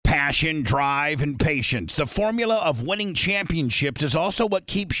Passion, drive, and patience. The formula of winning championships is also what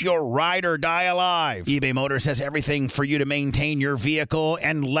keeps your ride or die alive. eBay Motors has everything for you to maintain your vehicle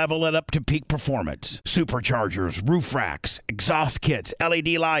and level it up to peak performance. Superchargers, roof racks, exhaust kits, LED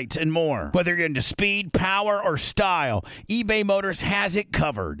lights, and more. Whether you're into speed, power, or style, eBay Motors has it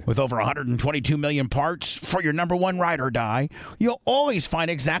covered. With over 122 million parts for your number one ride or die, you'll always find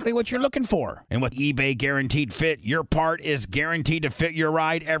exactly what you're looking for. And with eBay Guaranteed Fit, your part is guaranteed to fit your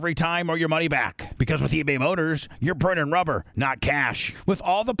ride every time or your money back. Because with eBay Motors, you're burning rubber, not cash. With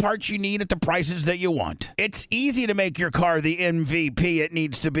all the parts you need at the prices that you want. It's easy to make your car the MVP it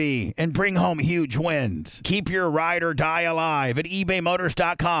needs to be and bring home huge wins. Keep your ride or die alive at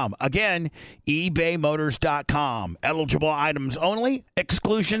ebaymotors.com. Again, ebaymotors.com. Eligible items only.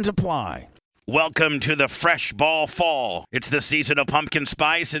 Exclusions apply. Welcome to the Fresh Ball Fall. It's the season of pumpkin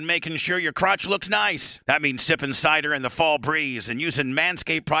spice and making sure your crotch looks nice. That means sipping cider in the fall breeze and using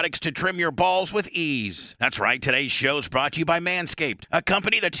Manscaped products to trim your balls with ease. That's right, today's show is brought to you by Manscaped, a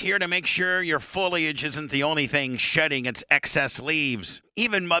company that's here to make sure your foliage isn't the only thing shedding its excess leaves.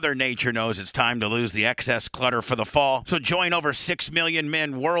 Even Mother Nature knows it's time to lose the excess clutter for the fall, so join over 6 million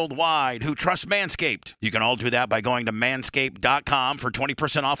men worldwide who trust Manscaped. You can all do that by going to manscaped.com for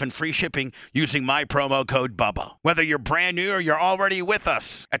 20% off and free shipping using my promo code Bubba. Whether you're brand new or you're already with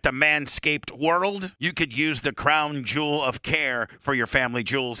us at the Manscaped world, you could use the crown jewel of care for your family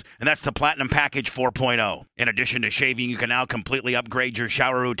jewels, and that's the Platinum Package 4.0. In addition to shaving, you can now completely upgrade your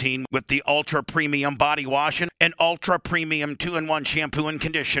shower routine with the Ultra Premium Body Wash and Ultra Premium 2-in-1 Shampoo and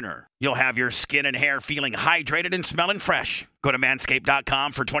Conditioner. You'll have your skin and hair feeling hydrated and smelling fresh. Go to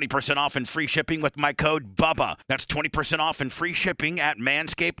manscaped.com for 20% off and free shipping with my code BUBBA. That's 20% off and free shipping at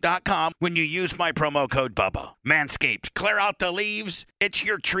manscaped.com when you use my promo code BUBBA. Manscaped, clear out the leaves. It's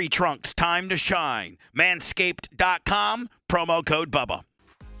your tree trunk's time to shine. Manscaped.com, promo code BUBBA.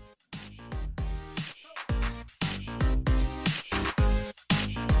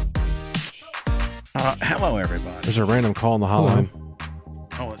 Hello, everybody. There's a random call on the hotline.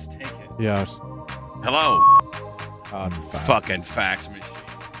 Oh, let's take it. Yes. Hello. It's a fax. Fucking fax machine.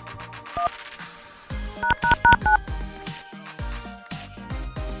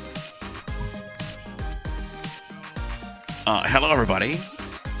 Hello, everybody.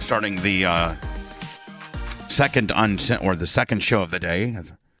 Starting the second show of the day,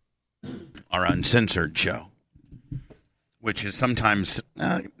 our Uncensored show, which is sometimes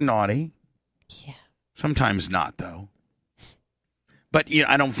naughty. Yeah. Sometimes not, though. But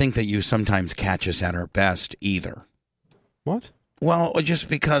I don't think that you sometimes catch us at our best either. What? Well, just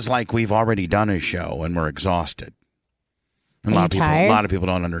because we've already done a show and we're exhausted. A lot of people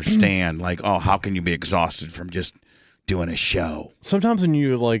don't understand. How can you be exhausted from just doing a show? Sometimes when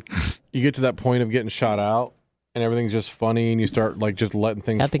you you get to that point of getting shot out and everything's just funny and you start just letting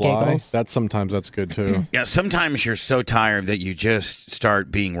things fly. Sometimes that's good too. Yeah, sometimes you're so tired that you just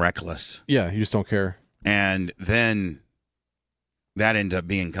start being reckless. Yeah, you just don't care. And then that ends up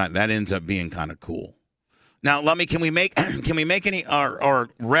being kind of cool. Now, Lummy, can we make any or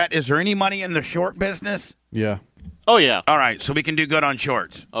Rhett, is there any money in the short business? Yeah. Oh yeah. All right, so we can do good on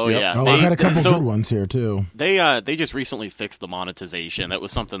shorts. Oh yeah. Oh, I got a couple good ones here too. They just recently fixed the monetization. That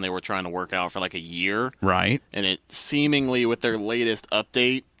was something they were trying to work out for a year. Right. And it seemingly with their latest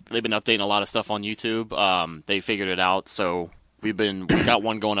update, they've been updating a lot of stuff on YouTube. They figured it out, so we got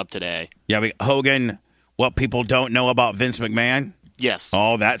one going up today. Yeah, Hogan, what people don't know about Vince McMahon? Yes.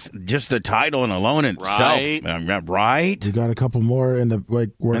 Oh, that's just the title and alone itself. Right. Right? You got a couple more in the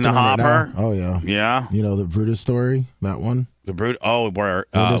working in the on hopper. Right now. Oh yeah. Yeah. The Brutus story, that one. The Brute. Oh, where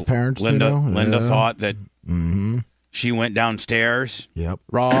Linda's parents. Linda thought that Mm-hmm. she went downstairs. Yep.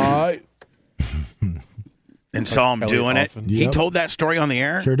 Right. And saw him doing it. Yep. He told that story on the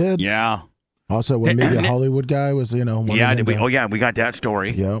air. Sure did. Yeah. Also, when maybe a Hollywood guy was, one yeah. of them. We got that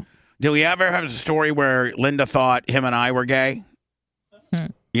story. Yep. Did we ever have a story where Linda thought him and I were gay?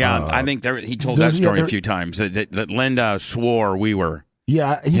 Yeah, I think he told that story a few times. That Linda swore we were.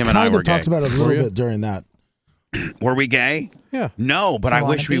 Yeah, he him and I were talks gay. about it a little bit during that. Were we gay? Yeah. No, but I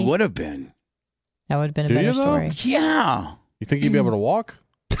wish we would have been. That would have been a better story. Yeah. You think you'd be able to walk?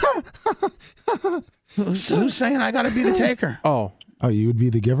 Who's saying I got to be the taker? Oh, you would be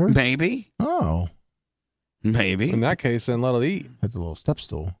the giver? Maybe. Oh. Maybe. In that case, then let it eat. That's a little step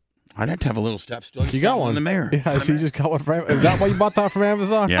stool. I'd have to have a little step stool. You got one in the mirror. Yeah, so you just got one from. Is that why you bought that from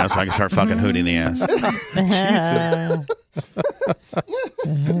Amazon? Yeah, so I can start fucking hooting the ass.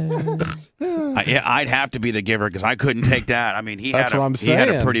 I'd have to be the giver because I couldn't take that. I mean, he had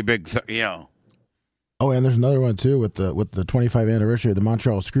a pretty big, Oh, and there's another one too with the 25th anniversary of the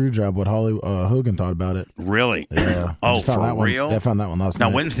Montreal Screwjob. What Hogan thought about it? Really? Yeah. Oh, for real? I found that one last night.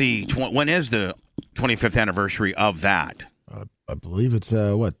 Now, when is the 25th anniversary of that? I believe it's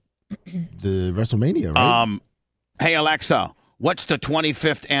the WrestleMania, right? Hey Alexa, what's the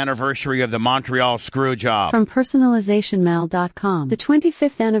 25th anniversary of the Montreal Screwjob? From personalizationmal.com. The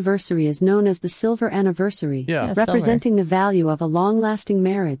 25th anniversary is known as the Silver Anniversary, representing the value of a long-lasting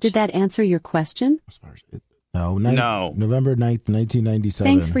marriage. Did that answer your question? No. November 9th,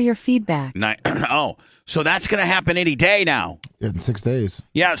 1997. Thanks for your feedback. So that's going to happen any day now. In 6 days.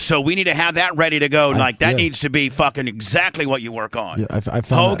 Yeah, so we need to have that ready to go. That needs to be fucking exactly what you work on. Yeah, I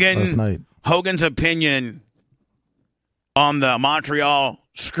found that last night. Hogan's opinion on the Montreal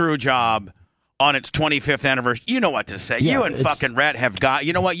Screwjob on its 25th anniversary. You know what to say. Yeah, you and fucking Rhett have got.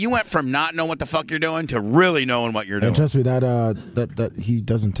 You know what? You went from not knowing what the fuck you're doing to really knowing what you're doing. And trust me, that he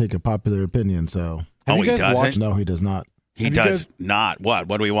doesn't take a popular opinion. So. He doesn't. No, he does not. He does not. What?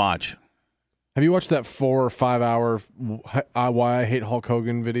 What do we watch? Have you watched that 4 or 5 hour Why I Hate Hulk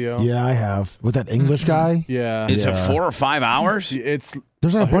Hogan video? Yeah, I have. With that English guy? Yeah. It's a 4 or 5 hours? There's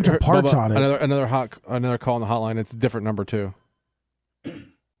a bunch of parts Bubba, on it. Another call on the hotline. It's a different number, too.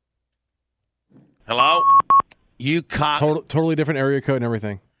 Hello? You Totally different area code and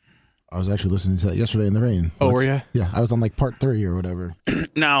everything. I was actually listening to that yesterday in the rain. Oh, were you? Yeah, I was on like part 3 or whatever.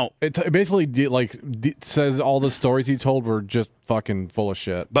 Now, it basically says all the stories he told were just fucking full of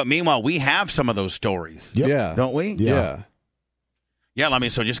shit. But meanwhile, we have some of those stories. Yep. Yeah. Don't we? Yeah. Yeah,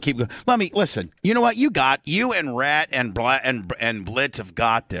 so just keep going. Listen. You know what? You and Rat and Blitz have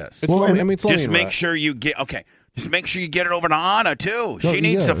got this. Just make sure you get Just make sure you get it over to Anna too. She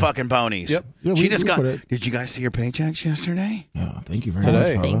needs the fucking ponies. Yep. Yeah, she just got. Did you guys see your paychecks yesterday? Yeah, thank you very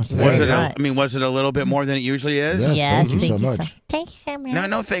much. Was it a little bit more than it usually is? Yes, thank you so much. Thank you so much.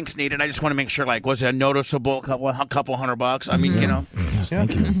 No thanks needed. I just want to make sure. Was it a noticeable couple $100? I mean, Yes,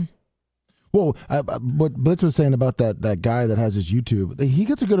 thank you. Well, what Blitz was saying about that guy that has his YouTube, he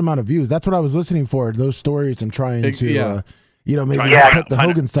gets a good amount of views. That's what I was listening for, those stories and trying to, maybe put the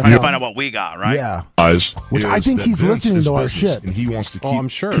Hogan stuff trying to find out what we got, right? Yeah. Which I think he's listening to our shit. And he wants to keep. Oh, I'm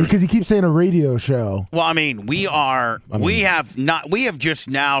sure. Because he keeps saying a radio show. Well, I mean, we have just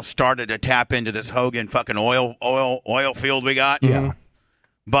now started to tap into this Hogan fucking oil field we got. Yeah.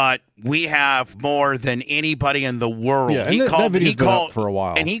 But we have more than anybody in the world. Yeah, he called for a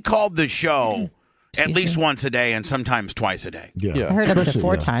while. And he called the show at least once a day and sometimes twice a day. Yeah. I heard up to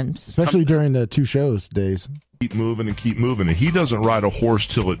 4 times. Especially during the 2 shows days. Keep moving and keep moving. And he doesn't ride a horse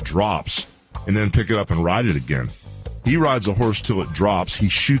till it drops and then pick it up and ride it again. He rides a horse till it drops. He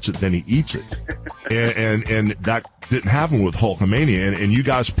shoots it, then he eats it. And that didn't happen with Hulkamania. And you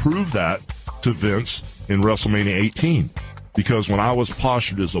guys proved that to Vince in WrestleMania 18. Because when I was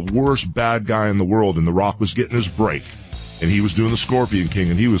postured as the worst bad guy in the world and The Rock was getting his break and he was doing the Scorpion King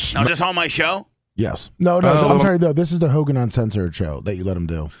and he was... Now, just on my show? Yes. No, I'm sorry, no. This is the Hogan Uncensored show that you let him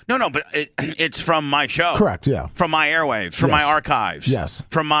do. No, but it's from my show. Correct, yeah. From my airwaves, from my archives. Yes.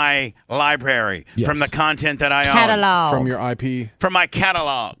 From my library. Yes. From the content that I own. Catalog. From your IP. From my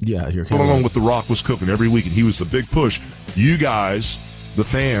catalog. Yeah, your Going along with The Rock was cooking every week and he was the big push. You guys, the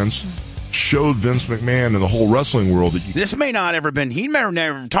fans... showed Vince McMahon and the whole wrestling world that this may not ever been. He may have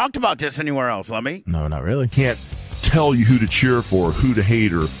never talked about this anywhere else. No, not really. Can't tell you who to cheer for, who to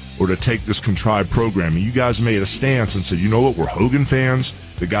hate, or to take this contrived programming. You guys made a stance and said, you know what, we're Hogan fans.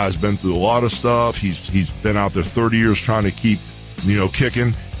 The guy's been through a lot of stuff. He's been out there 30 years trying to keep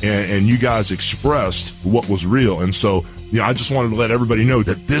kicking, and you guys expressed what was real. And so I just wanted to let everybody know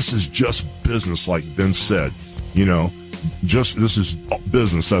that this is just business, like Vince said. This is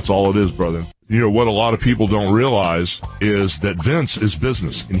business. That's all it is, brother. What a lot of people don't realize is that Vince is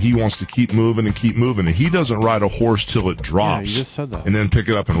business, and he wants to keep moving and keep moving. And he doesn't ride a horse till it drops. Yeah, you just said that. And then pick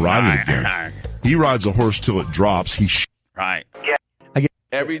it up and ride it again. He rides a horse till it drops. Right. Yeah.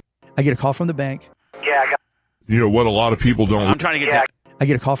 I get a call from the bank. Yeah. What a lot of people don't. I'm trying to get that. I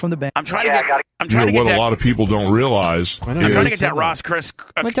get a call from the bank. I'm trying to get what a lot of people don't realize. I'm trying to get that Ross Chris.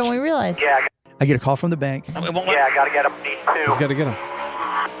 What don't we realize? Yeah. I get a call from the bank. I gotta get him. He's got to get him.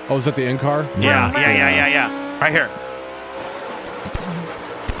 Oh, is that the in-car? Yeah. Right here.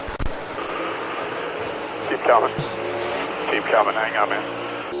 Keep coming. Hang on, man.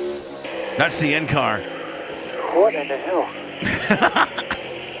 That's the in-car. What in the hell?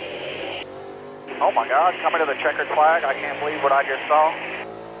 Oh my God! Coming to the checkered flag. I can't believe what I just saw.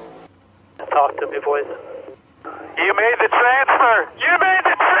 Talk to me, boys. You made the transfer.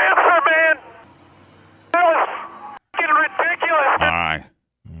 Man. That was fucking ridiculous. All right.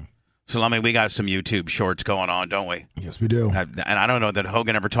 So, we got some YouTube shorts going on, don't we? Yes, we do. And I don't know that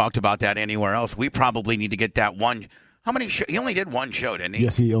Hogan ever talked about that anywhere else. We probably need to get that one. How many shows? He only did one show, didn't he?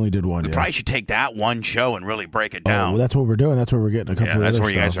 Yes, he only did one. We probably should take that one show and really break it down. Well, that's what we're doing. That's where we're getting a couple of that's other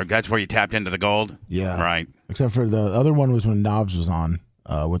where you stuff. guys are. That's where you tapped into the gold? Yeah. Right. Except for the other one was when Knobs was on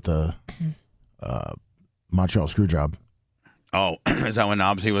with the Montreal Screwjob. Oh, is that when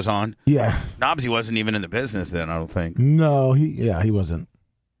Knobsy was on? Yeah. Knobsy wasn't even in the business then, I don't think. No, he wasn't.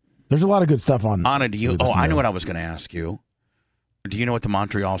 There's a lot of good stuff on. Anna, do you? Oh, I know what I was going to ask you. Do you know what the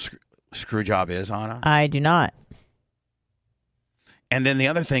Montreal Screwjob is, Anna? I do not. And then the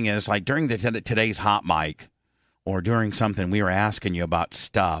other thing is, during today's hot mic or during something, we were asking you about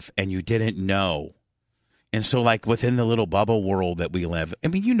stuff and you didn't know. And so, within the little Bubba world that we live,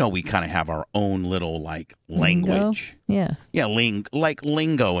 we kind of have our own little, language. Lingo? Yeah,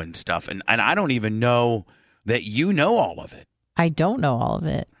 lingo and stuff. And I don't even know that you know all of it. I don't know all of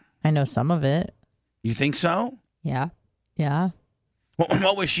it. I know some of it. You think so? Yeah.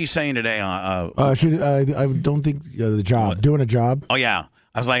 What was she saying today? I don't think the job. What? Doing a job. Oh, yeah.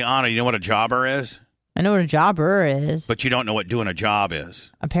 I was like, Anna, you know what a jobber is? I know what a jobber is. But you don't know what doing a job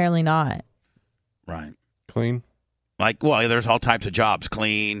is. Apparently not. Right. Clean? There's all types of jobs.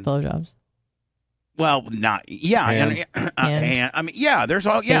 Clean. Blowjobs. Well, not. Yeah. And there's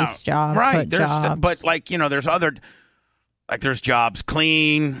all. Yeah. Face jobs. Right. Foot There's. jobs. But, there's other. There's jobs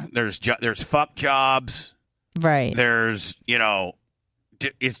clean. There's fuck jobs. Right. There's,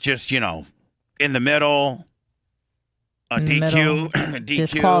 it's just, in the middle, a DQ, a DQ.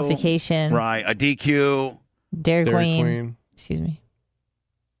 Disqualification. Right, a DQ. Dairy Queen. Excuse me.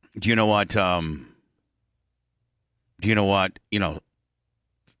 Do you know what, Silky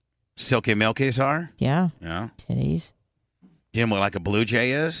Milkies are? Yeah. Yeah. Titties. Do you know what, a Blue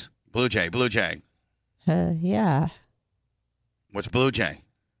Jay is? Blue Jay. Yeah. What's Blue Jay?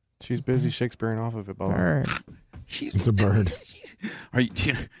 She's busy Shakespeareing off of it, Bubba. Bird. It's a bird. Are you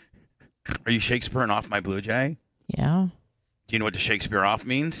Shakespeareing off my Blue Jay? Yeah. Do you know what the Shakespeare off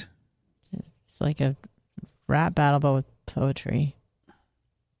means? It's like a rap battle, but with poetry.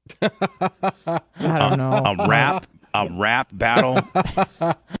 I don't know. A rap battle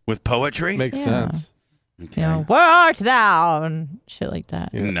with poetry? Makes sense. Okay. Where art thou? And shit like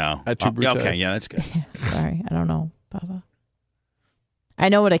that. Yeah. No. Okay, yeah, that's good. Sorry, I don't know, Bubba. I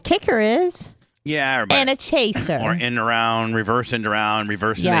know what a kicker is. Yeah, everybody. And a chaser. Or in around, reverse into round,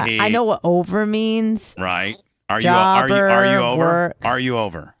 reverse into heat. I know what over means. Right. Are Jobber, you over? work. Are you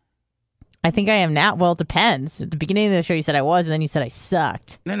over? I think I am now. Well, it depends. At the beginning of the show, you said I was, and then you said I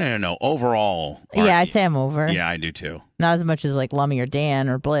sucked. No. Overall. Yeah, I'd say I'm over. Yeah, I do too. Not as much as Lummy or Dan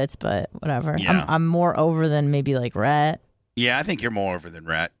or Blitz, but whatever. Yeah. I'm more over than maybe Rhett. Yeah, I think you're more over than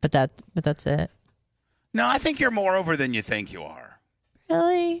Rhett. But that's it. No, I think you're more over than you think you are.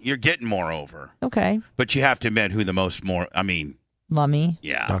 Really? You're getting more over. Okay. But you have to admit who the most Lummy.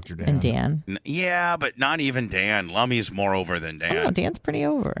 Yeah. Dr. Dan. And Dan. Yeah, but not even Dan. Lummy's more over than Dan. Oh, Dan's pretty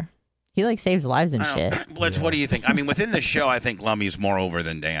over. He saves lives and shit. Blitz, what do you think? Within the show, I think Lummy's more over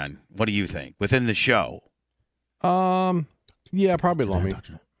than Dan. What do you think? Within the show? Yeah, probably Lummy.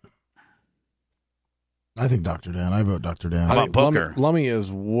 I think Dr. Dan. I vote Dr. Dan. How about Booker? Lummy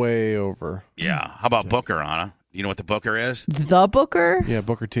is way over. Yeah. How about Booker, Anna? You know what the Booker is? The Booker? Yeah,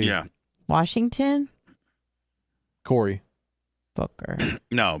 Booker T. Yeah. Washington? Corey. Booker.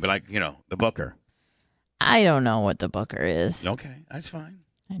 No, but the Booker. I don't know what the Booker is. Okay, that's fine.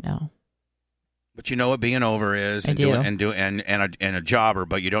 I know. But you know what being over is, and a jobber,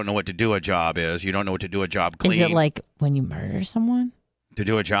 but you don't know what to do a job is. You don't know what to do a job clean. Is it like when you murder someone? To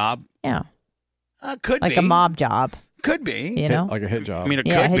do a job? Yeah. Could be. Like a mob job. Could be. You know? Like a hit job. It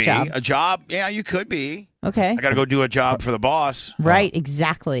could be. Job. A job. Yeah, you could be. Okay. I got to go do a job for the boss. Right,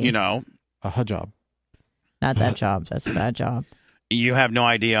 exactly. A hut job. Not that job. That's a bad job. You have no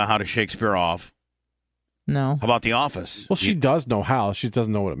idea how to Shakespeare off. No. How about The Office? Well, she does know how. She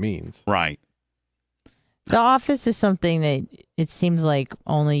doesn't know what it means. Right. The Office is something that it seems like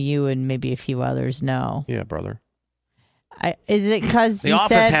only you and maybe a few others know. Yeah, brother. Is it because The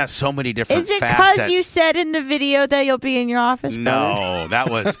Office has so many different facets. Is it because you said in the video that you'll be in your office? No,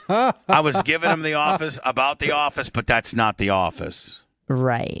 that was I was giving him The Office about The Office, but that's not The Office.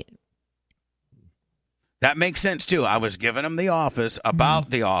 Right. That makes sense too. I was giving him The Office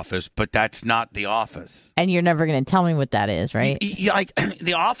about The Office, but that's not The Office. And you're never going to tell me what that is, right?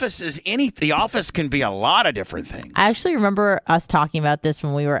 The Office is The Office can be a lot of different things. I actually remember us talking about this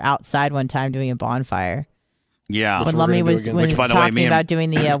when we were outside one time doing a bonfire. Yeah. When Lummy was talking about doing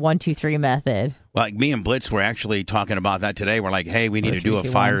the 1, 2, 3 method. Like me and Blitz were actually talking about that today. We're like, hey, we need to do a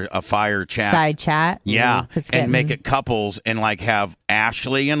fire chat. Side chat. Yeah. And make it couples and like have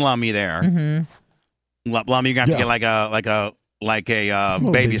Ashley and Lummy there. Mm-hmm. Lummy, you're gonna have to get like a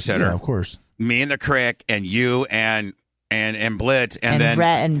babysitter. Yeah, of course. Me and the Crick and you and Blitz and then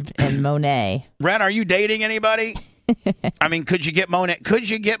Rhett and Monet. Rhett, are you dating anybody? I mean, could you get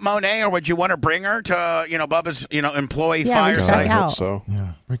Monet? Or would you want to bring her to Bubba's employee fireside? I hope so.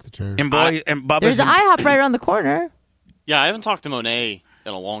 Yeah, break the chairs. And Bubba's there's an IHOP right around the corner. Yeah, I haven't talked to Monet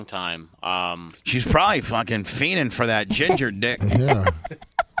in a long time. She's probably fucking fiending for that ginger dick. Yeah.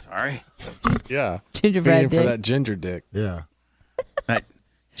 Sorry. Yeah. Gingerbread dick. For that ginger dick. Yeah. That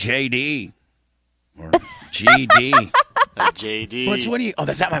JD or GD. JD. Blitz, what do you? Oh,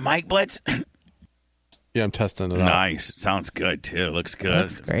 that's not my mic, Blitz. Yeah, I'm testing it out. Nice. Sounds good, too. Looks good.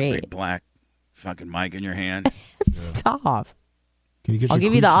 Looks great. Big black fucking mic in your hand. Stop. Can you get I'll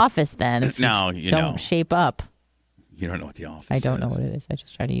give you the office then. If no, you don't shape up. You don't know what the office is. I don't know what it is. I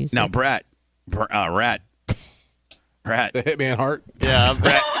just try to use it. Now, Brett. The Hitman Heart? Yeah,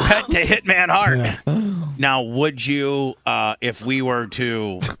 Brett the Hitman Heart. Yeah. Now, would you, if we were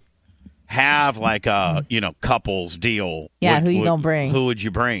to have like a, couples deal. Yeah, who you gonna bring? Who would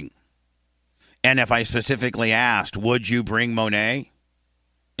you bring? And if I specifically asked, would you bring Monet?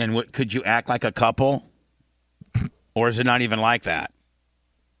 And could you act like a couple? Or is it not even like that?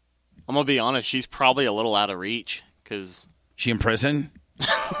 I'm going to be honest. She's probably a little out of reach. Because she in prison?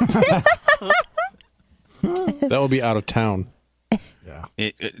 That will be out of town. Yeah.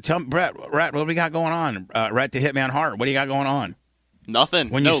 Tell Brett, what do we got going on? Rhett the Hitman Heart, what do you got going on?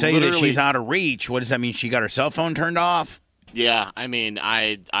 Nothing. When you say that she's out of reach, what does that mean? She got her cell phone turned off? Yeah, I mean,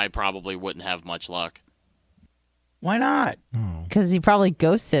 I probably wouldn't have much luck. Why not? Because he probably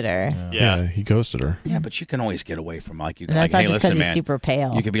ghosted her. Yeah, he ghosted her. Yeah, but you can always get away from you can that's like, hey, not just listen, he's man. Super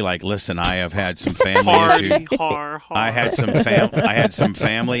pale. You could be like, listen, I have had some family issues. I had some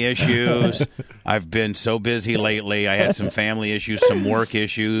family issues. I've been so busy lately. I had some family issues, some work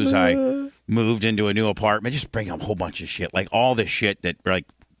issues. I moved into a new apartment. Just bring up a whole bunch of shit, like all the shit that like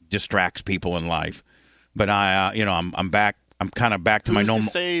distracts people in life. But I'm back. I'm kind of back to my normal. Who's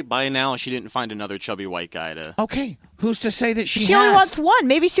to say by now she didn't find another chubby white guy to? Okay, who's to say that she only wants one?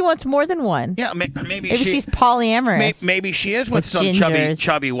 Maybe she wants more than one. Yeah, maybe she's polyamorous. Maybe she is with some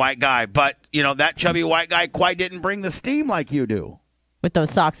chubby white guy, but that chubby white guy quite didn't bring the steam like you do. With those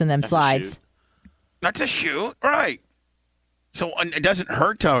socks and them slides. That's a shoot, right? So it doesn't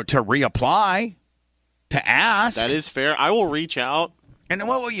hurt to reapply, to ask. That is fair. I will reach out. And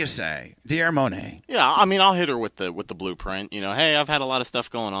what will you say, dear Monet? Yeah, I mean, I'll hit her with the blueprint. Hey, I've had a lot of stuff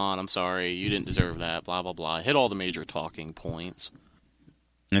going on. I'm sorry, you didn't deserve that. Blah blah blah. Hit all the major talking points,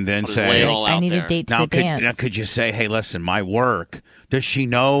 and then say, "I need a date to the dance." Now, could you say, "Hey, listen, my work. Does she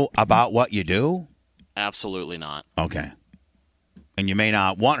know about what you do?" Absolutely not. Okay. And you may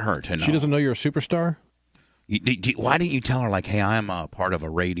not want her to know. She doesn't know you're a superstar. Why didn't you tell her like, "Hey, I'm a part of a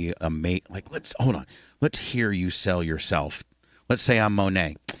radio, like hold on, let's hear you sell yourself." Let's say I'm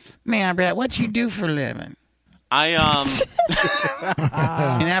Monet. Man, Brett, what you do for a living? And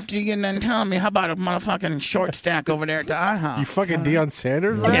after you get done telling me, how about a motherfucking short stack over there at the IHOP? You fucking Deion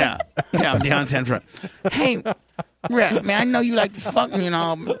Sanders, right? Yeah, I'm Deion Sanders. Hey, Brett, man, I know you like to fuck me and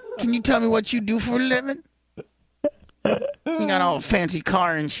all. Can you tell me what you do for a living? You got all fancy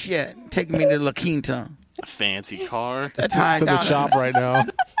car and shit, taking me to La Quinta. A fancy car? That's how I to got the shop right now.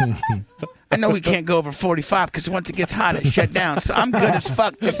 I know we can't go over 45 because once it gets hot, it shut down. So I'm good as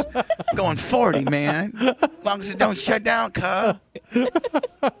fuck just going 40, man. As long as it don't shut down, cuz.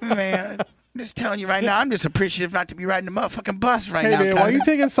 Man, I'm just telling you right now, I'm just appreciative not to be riding the motherfucking bus right now. Hey, man, why are you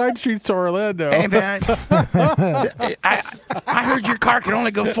taking side streets to Orlando? Hey, man. I heard your car can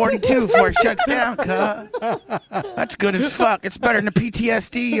only go 42 before it shuts down, cuz. That's good as fuck. It's better than the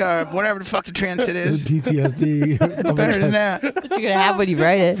PTSD or whatever the fucking transit is. PTSD. It's better than that. What you gonna have when you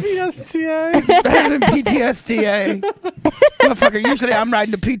write it? PSTA. It's better than PTSDA. Motherfucker, usually I'm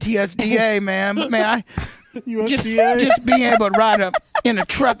riding the PTSDA, man. But, man, just being able to ride in a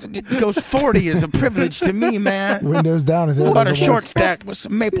truck that goes 40 is a privilege to me, man. Windows down. What about a short stack with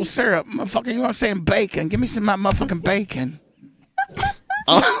some maple syrup? Motherfucker, you know what I'm saying? Bacon. Give me some of my motherfucking bacon.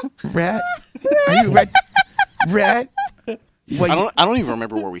 Rat? Are you red? Red? I don't even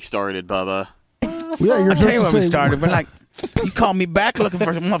remember where we started, Bubba. Yeah, I'll tell you where we started. We're like, you called me back looking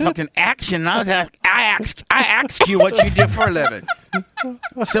for some motherfucking action. And I asked you what you did for a living.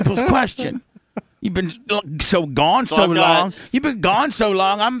 Simple question. You've been gone so long. You've been gone so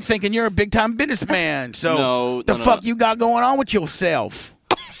long. I'm thinking you're a big time businessman. So no, fuck you got going on with yourself?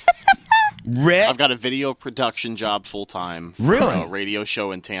 Rick? I've got a video production job full-time. Really? For a radio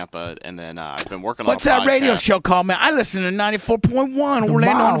show in Tampa, and then I've been working What's on a that radio show called, man? I listen to 94.1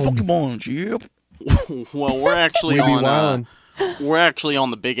 Orlando on the Funky Bones. Yep. Well, we're actually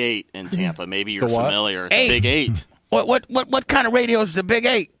on the Big 8 in Tampa. Maybe you're familiar. The Big 8. What kind of radio is the Big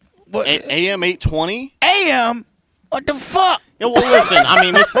 8? AM 820? AM? What the fuck? Yeah, well, listen. I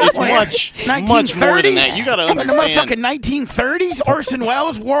mean, it's much more than that. You got to understand. The motherfucking 1930s, Orson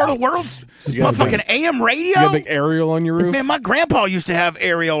Welles, War of the Worlds, motherfucking AM radio. You got a big aerial on your roof. Man, my grandpa used to have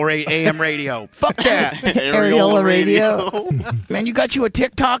AM radio. Fuck that. Aerial radio. Man, you got you a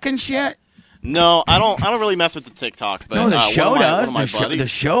TikTok and shit. No, I don't really mess with the TikTok. But no, the show does. The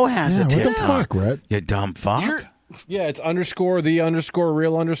show has a TikTok. What the fuck, Rhett? You dumb fuck. Yeah, it's _, the _,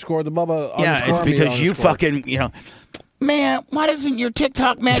 real _ the Bubba. Yeah, it's because you fucking, man, why doesn't your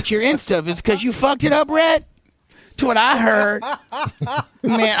TikTok match your Insta? It's because you fucked it up, Rhett? To what I heard.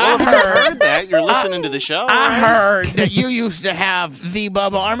 Man, I heard that. You're listening to the show. I heard that you used to have the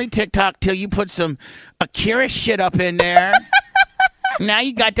Bubba Army TikTok till you put some Akira shit up in there. Now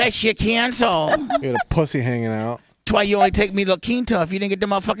you got that shit canceled. You got a pussy hanging out. That's why you only take me to La Quinta. If you didn't get the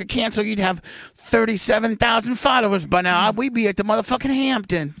motherfucker canceled, you'd have 37,000 followers by now. We'd be at the motherfucking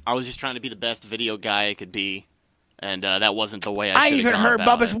Hampton. I was just trying to be the best video guy I could be, and that wasn't the way I should have even heard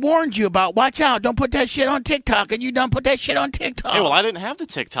Bubba's warned you about, watch out, don't put that shit on TikTok, and you don't put that shit on TikTok. Hey, well, I didn't have the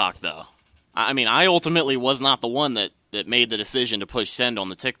TikTok, though. I mean, I ultimately was not the one that made the decision to push send on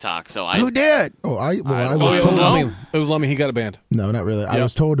the TikTok. So Who did? Oh, I was told. It was Lummy. He got a band. No, not really. Yep. I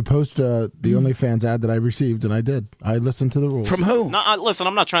was told to post the OnlyFans ad that I received, and I did. I listened to the rules. From who? No, listen,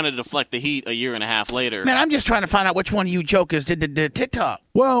 I'm not trying to deflect the heat a year and a half later. Man, I'm just trying to find out which one of you jokers did the TikTok.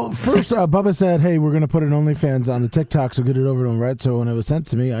 Well, first, Bubba said, hey, we're going to put an OnlyFans on the TikTok, so get it over to him, right? So when it was sent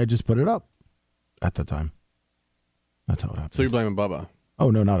to me, I just put it up at the time. That's how it happened. So you're blaming Bubba? Oh,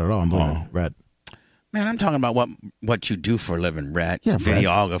 no, not at all. I'm blaming Rhett. Man, I'm talking about what you do for a living, Rhett. Yeah,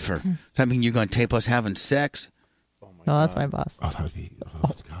 videographer. Does that mean you're going to tape us having sex? No, that's my boss. Oh, that would be.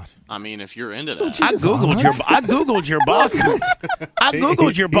 Oh, God. I mean, if you're into that, I googled your boss. I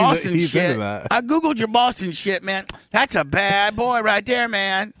googled your Boston he's shit. Into that. I googled your Boston shit, man. That's a bad boy right there,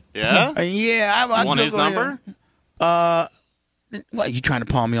 man. Yeah. Yeah. I want his number? What? You trying to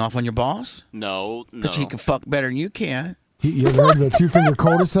palm me off on your boss? No. But he can fuck better than you can. You ever heard of the 2-finger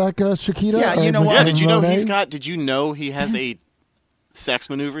cul-de-sac, Shakita? Yeah, you know what? Yeah, did you know he has a sex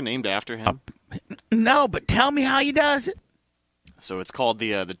maneuver named after him? No, but tell me how he does it. So it's called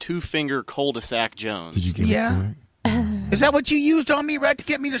the 2-finger cul-de-sac Jones. Did you give it to me? Is that what you used on me, Rhett, to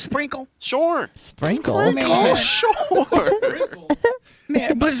get me to sprinkle? Sure. Sprinkle? Man. Sure.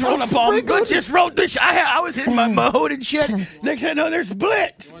 Man, let's roll up on. Let's just roll this. I was in my mode and shit. Next thing I know, there's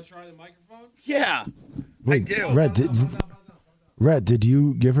Blitz. You want to try the microphone? Yeah. Wait, I do. Rhett, did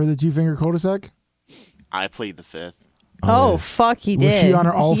you give her the 2-finger cul-de-sac? I plead the fifth. Oh, fuck, he did. Was she on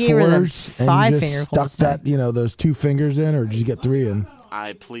her all he gave her the fours and you just stuck cul-de-sac. that, those 2 fingers in, or did you get 3 in?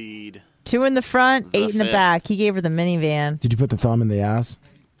 I plead 2 in the front, 8 in the fifth. back. He gave her the minivan. Did you put the thumb in the ass?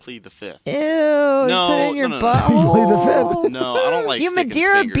 plead the fifth. Ew, put it in your butt. You plead the fifth? No, I don't like You sticking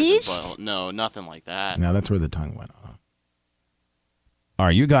Madeira fingers in Beach? butt. No, nothing like that. No, that's where the tongue went. All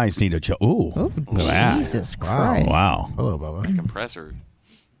right, you guys need to chill. Ooh, look at that. Jesus Christ. Wow. Hello, Bubba. Compressor.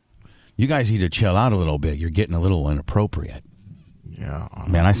 You guys need to chill out a little bit. You're getting a little inappropriate. Yeah.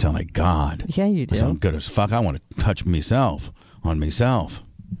 Man, I sound like God. Yeah, you do. I sound good as fuck. I want to touch myself on myself.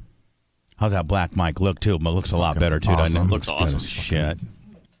 How's that black mic look, too? It looks a lot better, too, doesn't it? Awesome. Looks awesome. good as shit.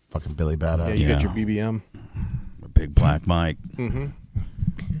 Fucking Billy Badass. Yeah, you got your BBM. A big black mic. Mm-hmm.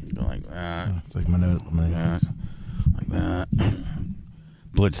 Go like that. Yeah, it's like my that. Like that.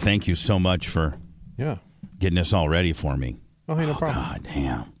 Blitz, thank you so much for getting this all ready for me. Oh, hey, no problem. God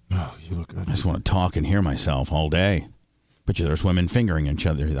damn. Oh, you look good. I just want to talk and hear myself all day. Bet you there's women fingering each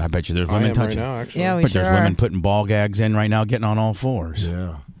other. I bet you there's women touching. Right now, actually. Yeah, we but sure there's are. women putting ball gags in right now, getting on all fours.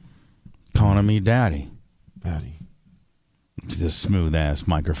 Yeah. Calling me daddy. Daddy. It's this smooth ass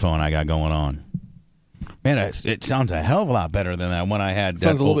microphone I got going on. Man, it sounds a hell of a lot better than that one I had.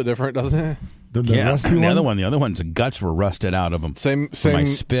 Sounds a little bit different, doesn't it? The rusty one? The other one's the guts were rusted out of them. Same. My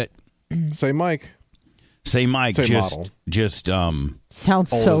spit. Same mic. Same mic. Same just model. Just sounds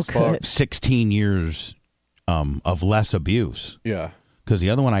so good. 16 years of less abuse. Yeah. Because the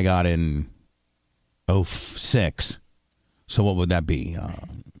other one I got in 06. So what would that be?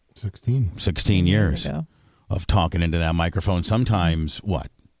 16. 16 years of talking into that microphone. Sometimes,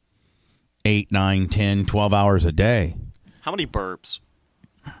 8, 9, 10, 12 hours a day. How many burps?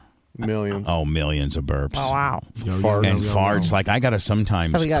 Millions. Oh, millions of burps. Oh, wow. Farts. And farts. Like, I got to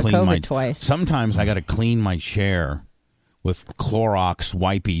sometimes Probably got clean COVID my... twice. Sometimes I got to clean my chair with Clorox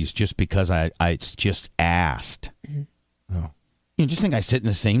wipies just because I just asked. Oh. Just think I sit in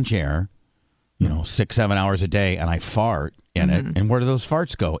the same chair, 6-7 hours a day, and I fart in it. And where do those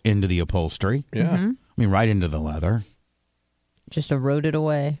farts go? Into the upholstery. Yeah. I mean, right into the leather. Just eroded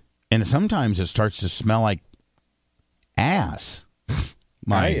away. And sometimes it starts to smell like ass.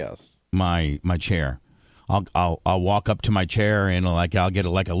 My chair. I'll walk up to my chair and I'll get a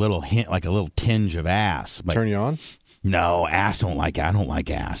little hint, like a little tinge of ass. Turn you on? No, I don't like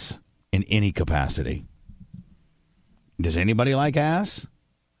ass in any capacity. Does anybody like ass?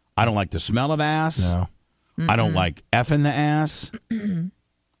 I don't like the smell of ass. No. I don't like effing the ass.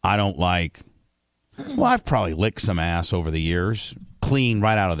 I don't like. Well, I've probably licked some ass over the years, clean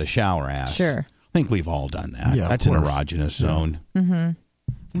right out of the shower ass. Sure. I think we've all done that. Yeah, that's an erogenous zone. Mm-hmm.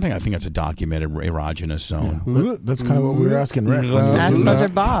 I think that's a documented erogenous zone. Yeah. That's kind of what we were asking Rhett. That's Brother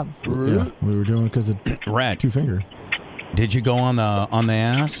Bob. Yeah, we were doing because of Rhett, 2-finger. Did you go on the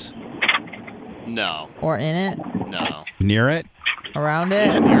ass? No. Or in it? No. Near it? Around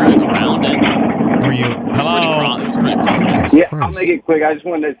it? Near it, around it. Were you? Hello? It's pretty close. Yeah, I'll make it quick. I just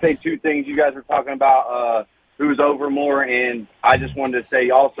wanted to say two things. You guys were talking about who's over more, and I just wanted to say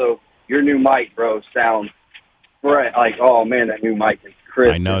also, your new mic, bro, sounds great. Like, oh, man, that new mic is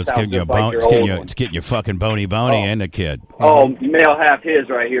crisp. I know, it's getting you it's getting you fucking bony and the kid. Oh, male half his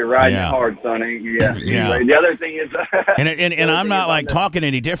right here, riding it hard, son. Yeah. Anyway, the other thing is... and I'm not, like, talking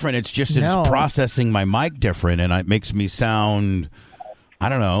any different. It's just it's processing my mic different, and it makes me sound... I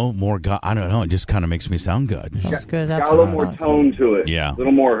don't know, I don't know. It just kind of makes me sound good. That's good. Got a little more tone to it. Yeah. A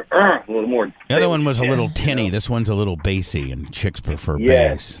little more. The other one was a little tinny. This one's a little bassy, and chicks prefer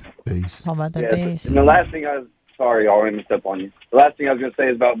bass. How about that bass? And the last thing sorry, I'll already messed up on you. The last thing I was going to say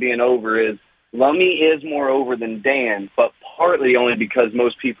is about being over is Lummy is more over than Dan, but partly only because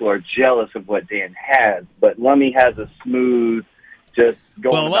most people are jealous of what Dan has. But Lummy has a smooth, just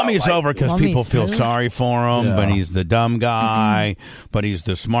going. Well, Lummy's over because people feel sorry for him, but he's the dumb guy, but he's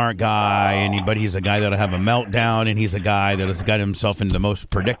the smart guy, but he's a guy that'll have a meltdown, and he's a guy that has got himself into the most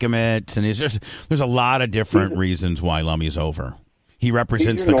predicaments, and there's a lot of different reasons why Lummy's over. He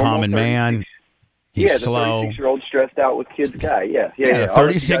represents the common man. He's slow. The 36-year-old stressed out with kids guy. Yeah.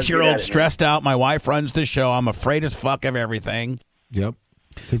 36-year-old stressed out. My wife runs the show. I'm afraid as fuck of everything. Yep.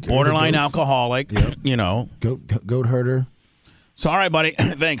 Borderline alcoholic. Yep. Goat herder. So, all right, buddy.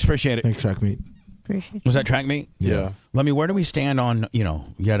 Thanks. Appreciate it. Thanks, Track Meet. Was that Track Meet? Yeah. Let me, where do we stand on,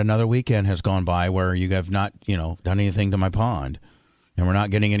 yet another weekend has gone by where you have not, done anything to my pond. And we're not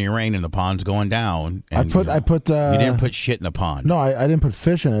getting any rain, and the pond's going down. And, I put. You didn't put shit in the pond. No, I didn't put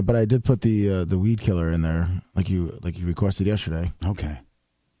fish in it, but I did put the weed killer in there, like you requested yesterday. Okay.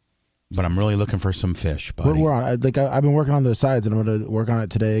 But I'm really looking for some fish, buddy. We're on. I've been working on the sides, and I'm going to work on it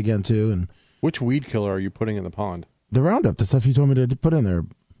today again too. And which weed killer are you putting in the pond? The Roundup, the stuff you told me to put in there,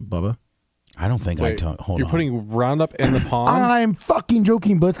 Bubba. I don't think hold on. You're putting Roundup in the pond? I'm fucking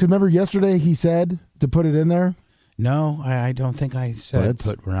joking, Blitz, because remember yesterday he said to put it in there? No, I don't think I said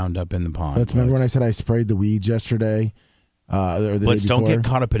put Roundup in the pond. Remember when I said I sprayed the weeds yesterday? Let's don't get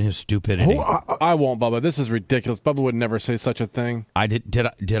caught up in his stupidity. I won't, Bubba. This is ridiculous. Bubba would never say such a thing. I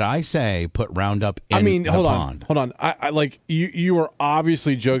did I say put Roundup in the pond? Hold on. I like you were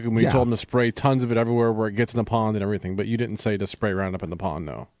obviously joking when you told him to spray tons of it everywhere where it gets in the pond and everything, but you didn't say to spray Roundup in the pond,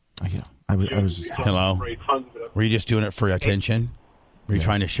 no. Yeah, I was just kidding. Hello? Were you just doing it for attention? Were you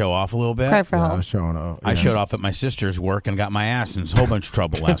trying to show off a little bit? I was showing off. I showed off at my sister's work and got my ass in a whole bunch of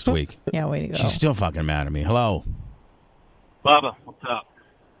trouble last week. Yeah, way to go. She's still fucking mad at me. Hello? Bubba, what's up?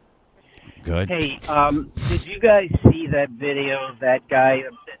 Good. Hey, did you guys see that video? That guy,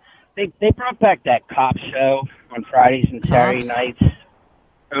 they brought back that cop show on Fridays and Saturday nights.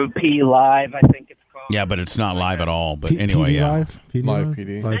 OP Live, I think it's called. Yeah, but it's not live at all. But anyway, PD Live? Live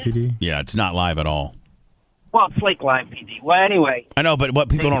PD. Live PD? Yeah, it's not live at all. Well, it's like Live PD. Well, anyway. I know, but what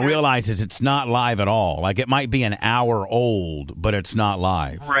people don't realize is it's not live at all. Like, it might be an hour old, but it's not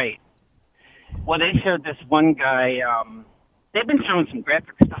live. Right. Well, they showed this one guy. They've been showing some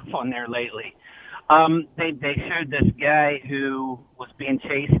graphic stuff on there lately. They showed this guy who was being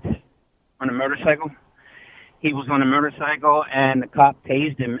chased on a motorcycle. He was on a motorcycle, and the cop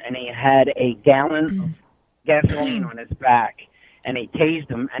tased him, and he had a gallon of gasoline on his back. And he tased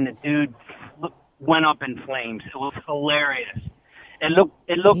him, and the dude went up in flames. It was hilarious.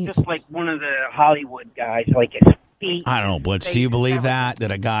 It looked just like one of the Hollywood guys, like his feet. I don't know, Blitz. Do you believe that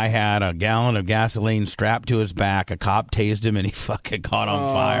a guy had a gallon of gasoline strapped to his back, a cop tased him, and he fucking caught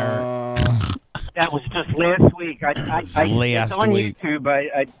on fire? That was just last week. It's on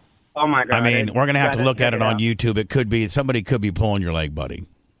YouTube. Oh my God! I mean, we're gonna have to look at it on YouTube. It could be somebody could be pulling your leg, buddy.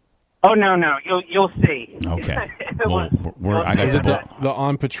 Oh no, you'll see. Okay. I got the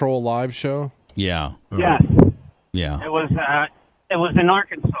On Patrol live show. Yeah. Yes. Yeah. It was in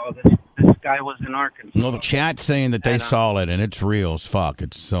Arkansas. This guy was in Arkansas. No, the chat's saying that they saw it and it's real as fuck.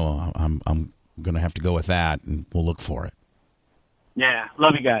 I'm gonna have to go with that, and we'll look for it. Yeah,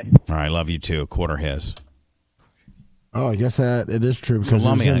 love you guys. All right, love you too. Quarter his. Oh, I guess that it is true because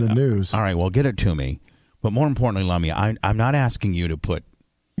it's in the news. All right, well, get it to me. But more importantly, Lummy, I'm not asking you to put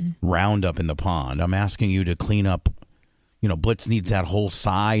Roundup in the pond. I'm asking you to clean up. Blitz needs that whole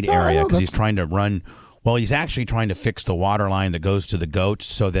side area because he's trying to run. Well, he's actually trying to fix the water line that goes to the goats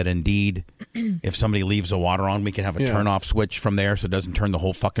so that indeed, if somebody leaves the water on, we can have a turn-off switch from there so it doesn't turn the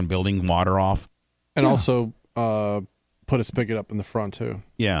whole fucking building water off. And also put a spigot up in the front, too.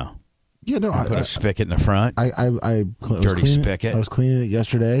 Yeah. Yeah, no, put a spigot in the front. Dirty spigot. I was cleaning it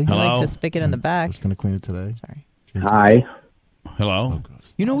yesterday. Hello? He likes a spigot in the back. I was going to clean it today. Sorry. Hi. Hello?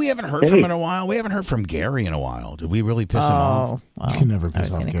 We haven't heard from him in a while. We haven't heard from Gary in a while. Did we really piss him off? Well, you can never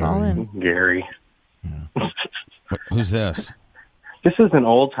piss off Gary. Gary. Yeah. Who's this? This is an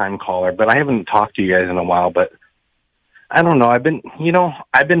old-time caller, but I haven't talked to you guys in a while, but I don't know. I've been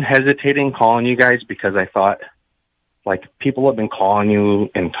hesitating calling you guys because I thought, people have been calling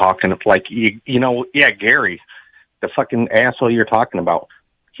you and talking, Gary, the fucking asshole you're talking about.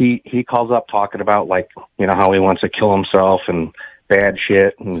 He calls up talking about, how he wants to kill himself and bad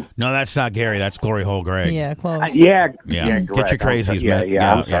shit. And no, that's not Gary. That's Glory Hole Greg. Yeah, close. Yeah. Get your crazies, man.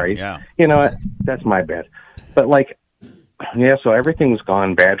 I'm sorry. Yeah. You know what? That's my bad. But, so everything's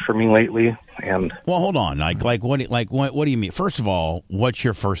gone bad for me lately. And well, hold on. What do you mean? First of all, what's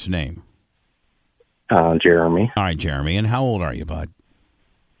your first name? Jeremy. All right, Jeremy. And how old are you, bud?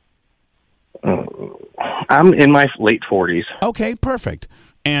 I'm in my late 40s. Okay, perfect.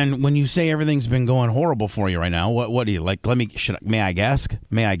 And when you say everything's been going horrible for you right now, what do you like? May I guess?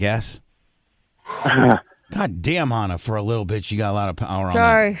 God damn, Hannah, for a little bit, you got a lot of power on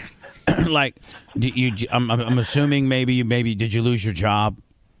Sorry. I'm assuming maybe did you lose your job?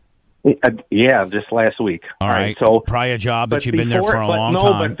 Yeah, just last week. All right. So probably a job that you've been there for a long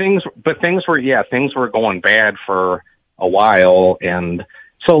time. But things were going bad for a while, and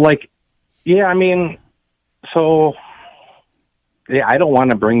so I don't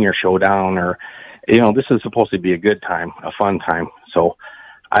want to bring your show down, or this is supposed to be a good time, a fun time. So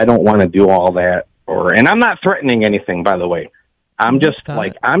I don't want to do all that, and I'm not threatening anything, by the way. I'm just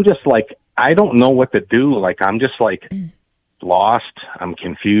I don't know what to do. I'm just lost. I'm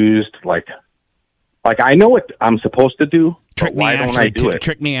confused. I know what I'm supposed to do. Trick me, why don't I do it?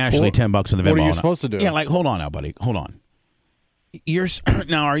 Trick me, Ashley, $10 in the Venmo. What are you supposed to do? Yeah, hold on now, buddy. Hold on.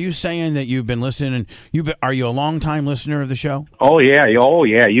 Now, are you saying that you've been listening? Are you a long-time listener of the show? Oh yeah.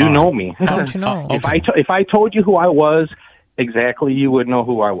 You know me. Don't you know? Okay. If I told you who I was exactly, you would know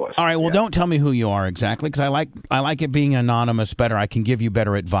who I was. All right. Well, don't tell me who you are exactly, because I like it being anonymous better. I can give you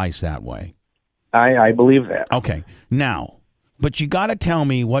better advice that way. I believe that. Okay. Now, but you got to tell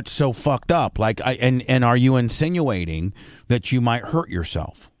me what's so fucked up. And are you insinuating that you might hurt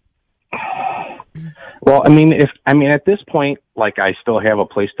yourself? Well, at this point, I still have a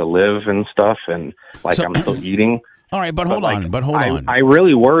place to live and stuff, and I'm still eating. All right, but hold on. I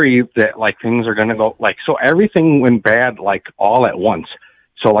really worry that things are going to go so everything went bad all at once.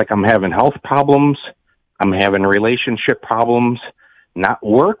 So I'm having health problems, I'm having relationship problems. Not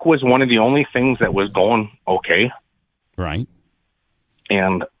work was one of the only things that was going okay. Right.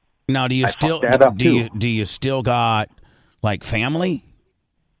 And now, do you still got family?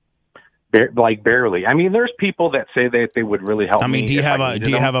 Barely. There's people that say that they would really help me. Do you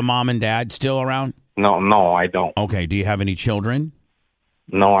have a mom and dad still around? No, I don't. Okay. Do you have any children?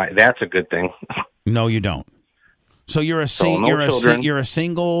 No, that's a good thing. No, you don't. So you're a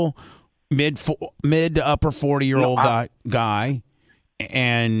single mid upper 40-year-old guy,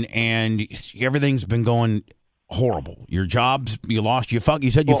 and everything's been going horrible. Your job's you lost. You fucked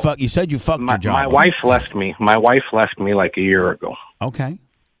your job. My wife left me. My wife left me a year ago. Okay.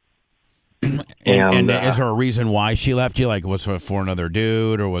 And is there a reason why she left you? Was it for another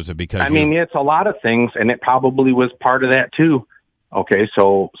dude, or was it because? It's a lot of things, and it probably was part of that too. Okay,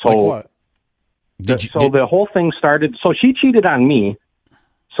 so what? The whole thing started. So she cheated on me.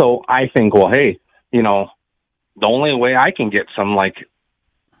 So I think, well, hey, the only way I can get some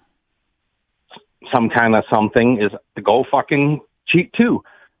kind of something is to go fucking cheat too.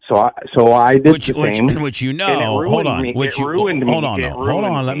 So I did the same. Which hold on. Hold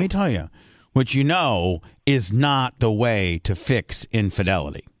on. Let me tell you. Which is not the way to fix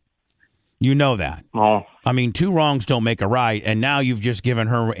infidelity. You know that. Oh. I mean, 2 wrongs don't make a right, and now you've just given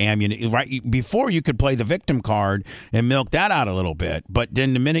her ammunition. Right before, you could play the victim card and milk that out a little bit, but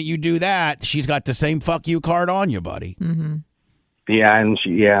then the minute you do that, she's got the same fuck you card on you, buddy. Mm-hmm. Yeah, and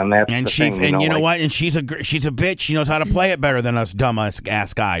that's the thing. And you know like, what? And she's a bitch. She knows how to play it better than us dumb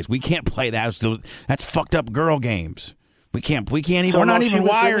ass guys. We can't play that. That's fucked up girl games. We can't even. We're not even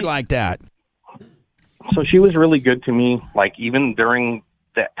wired like that. So she was really good to me. Like even during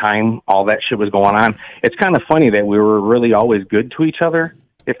that time, all that shit was going on. It's kind of funny that we were really always good to each other,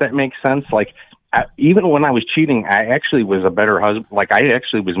 if that makes sense. Like, even when I was cheating, I actually was a better husband. Like, I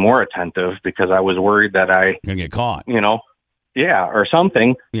actually was more attentive because I was worried that I... You're going to get caught. Yeah, or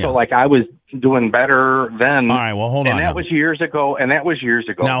something. Yeah. So, like, I was doing better then. All right, well, hold on. And that was years ago.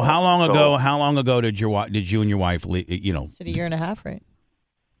 Now, how long ago did you and your wife leave, It's a year and a half, right?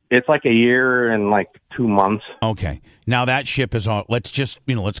 It's like a year and like 2 months. Okay. Now that ship is all. Let's just,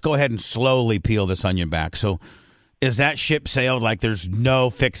 let's go ahead and slowly peel this onion back. So, is that ship sailed? Like, there's no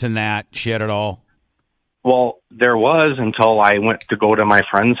fixing that shit at all? Well, there was until I went to go to my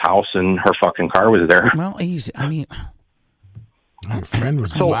friend's house and her fucking car was there. Well, your friend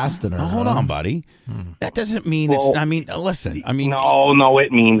was blasting her. Hold on, buddy. That doesn't mean listen. No,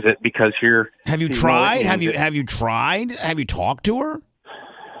 it means it because here. Have you tried? Have you tried? Have you talked to her?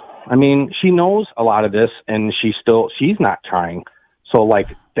 I mean, she knows a lot of this, and she's not trying. So, like,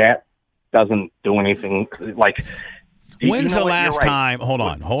 that doesn't do anything. Like, when's the last time? Hold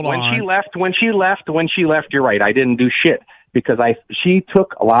on. When she left, you're right. I didn't do shit because she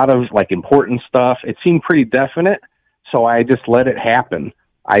took a lot of, like, important stuff. It seemed pretty definite, so I just let it happen.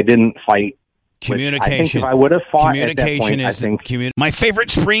 I didn't fight. Communication. I think if I would have fought at that point, my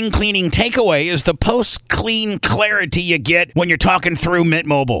favorite spring cleaning takeaway is the post-clean clarity you get when you're talking through Mint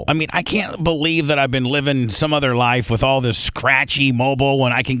Mobile. I mean, I can't believe that I've been living some other life with all this scratchy mobile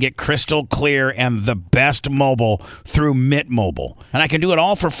when I can get crystal clear and the best mobile through Mint Mobile. And I can do it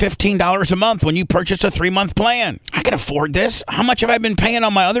all for $15 a month when you purchase a 3-month plan. I can afford this. How much have I been paying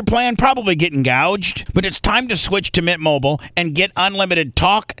on my other plan? Probably getting gouged. But it's time to switch to Mint Mobile and get unlimited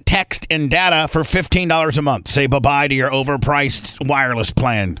talk, text, and data for $15 a month. Say bye-bye to your overpriced wireless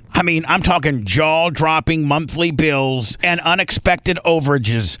plan. I mean, I'm talking jaw-dropping monthly bills and unexpected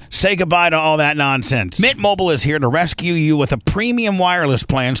overages. Say goodbye to all that nonsense. Mint Mobile is here to rescue you with a premium wireless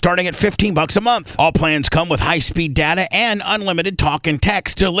plan starting at $15 a month. All plans come with high-speed data and unlimited talk and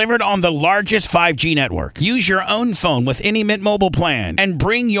text delivered on the largest 5G network. Use your own phone with any Mint Mobile plan and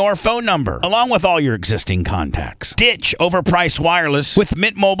bring your phone number along with all your existing contacts. Ditch overpriced wireless with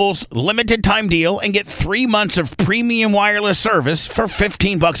Mint Mobile's limited time deal and get 3 months of premium wireless service for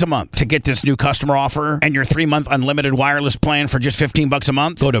 $15 a month. To get this new customer offer and your 3-month unlimited wireless plan for just $15 a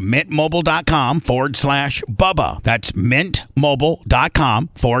month, go to mintmobile.com/Bubba. That's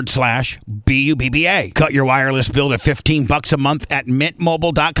mintmobile.com/BUBBA. Cut your wireless bill to $15 a month at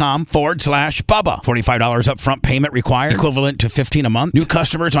mintmobile.com/Bubba. $45 upfront payment required, equivalent to $15 a month. New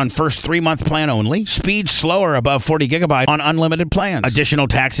customers on first 3-month plan only. Speed slower above 40 gigabyte on unlimited plans. Additional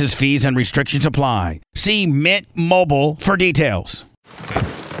taxes, fees, and restrictions apply. See Mint Mobile for details.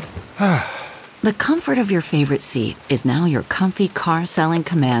 The comfort of your favorite seat is now your comfy car selling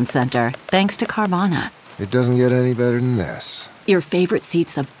command center, thanks to Carvana. It doesn't get any better than this. Your favorite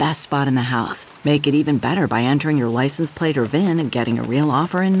seat's the best spot in the house. Make it even better by entering your license plate or VIN and getting a real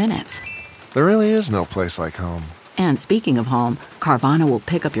offer in minutes. There really is no place like home. And speaking of home, Carvana will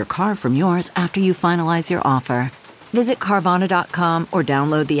pick up your car from yours after you finalize your offer. Visit Carvana.com or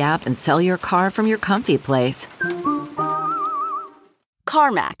download the app and sell your car from your comfy place.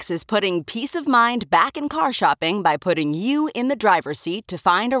 CarMax is putting peace of mind back in car shopping by putting you in the driver's seat to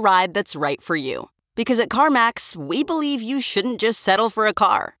find a ride that's right for you. Because at CarMax, we believe you shouldn't just settle for a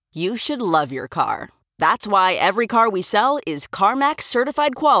car. You should love your car. That's why every car we sell is CarMax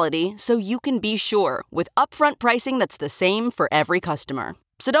certified quality, so you can be sure with upfront pricing that's the same for every customer.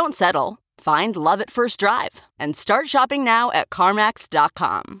 So don't settle. Find love at first drive and start shopping now at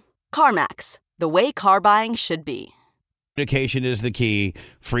CarMax.com. CarMax, the way car buying should be. Communication is the key.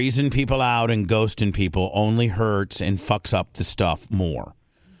 Freezing people out and ghosting people only hurts and fucks up the stuff more.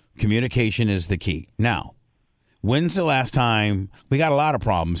 Communication is the key. Now, when's the last time? We got a lot of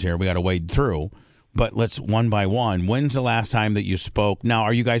problems here we got to wade through, but let's one by one. When's the last time that you spoke? Now,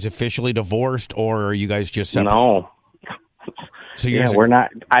 are you guys officially divorced or are you guys just separate? No. So we're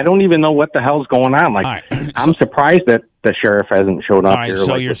not. I don't even know what the hell's going on. Like, right. I'm surprised that the sheriff hasn't showed up here.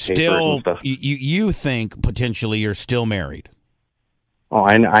 So like, you're still. You think potentially you're still married? Oh,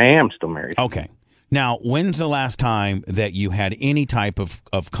 I am still married. Okay. Now, when's the last time that you had any type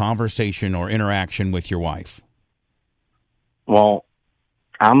of conversation or interaction with your wife? Well,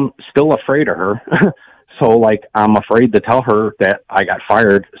 I'm still afraid of her. So, like, I'm afraid to tell her that I got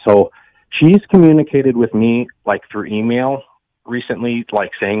fired. So she's communicated with me, like, through email recently,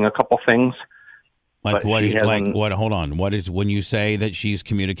 like, saying a couple things. Like what? Like what? Hold on. What is when you say that she's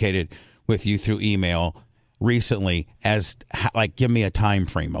communicated with you through email recently? As like, give me a time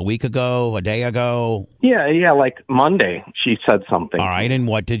frame. A week ago? A day ago? Yeah. Like Monday, she said something. All right. And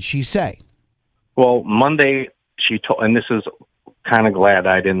what did she say? Well, Monday she told, and this is kind of glad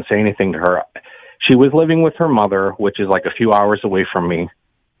I didn't say anything to her. She was living with her mother, which is like a few hours away from me,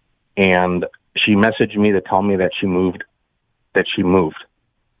 and she messaged me to tell me that she moved.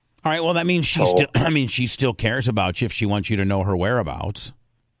 All right. Well, that means she still cares about you if she wants you to know her whereabouts.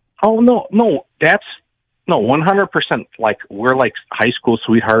 Oh no, 100%. Like we're like high school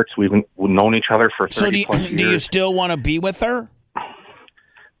sweethearts. We've known each other for 30 plus years. Do you still want to be with her?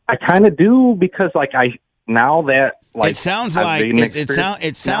 I kind of do because like now that like it sounds like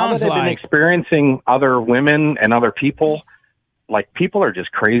it sounds like I've been experiencing other women and other people. Like, people are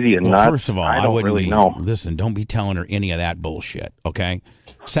just crazy and nuts. First of all, I wouldn't really know. Listen, don't be telling her any of that bullshit, okay?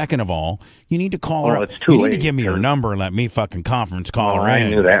 Second of all, you need to call her. It's too you need late. to give me her number and let me fucking conference call her in. I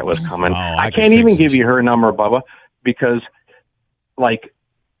knew that was coming. I can't even give you her number, Bubba, because, like,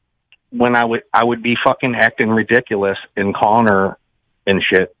 when I would be fucking acting ridiculous and calling her and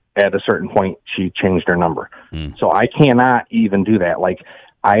shit, at a certain point, she changed her number. So I cannot even do that. Like,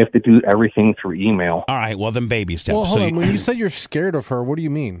 I have to do everything through email. All right, well, then baby steps. Well, hold on. When you say you're scared of her, what do you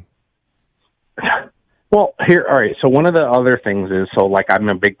mean? Well, all right. So one of the other things is, so like I'm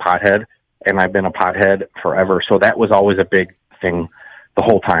a big pothead, and I've been a pothead forever. So that was always a big thing the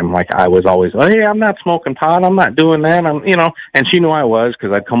whole time. Like I was always, oh, hey, I'm not smoking pot. I'm not doing that. And she knew I was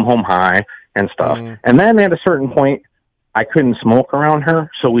because I'd come home high and stuff. And then at a certain point, I couldn't smoke around her.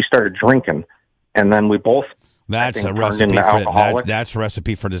 So we started drinking. And then we both, that's a recipe for that's a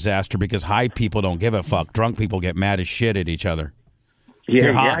recipe for disaster because high people don't give a fuck. Drunk people get mad as shit at each other.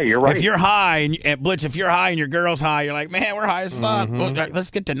 Yeah, you're right. If you're high and Blitz, if you're high and your girl's high, you're like, man, we're high as fuck. Let's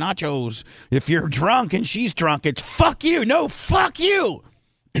get to nachos. If you're drunk and she's drunk, it's fuck you. No, fuck you.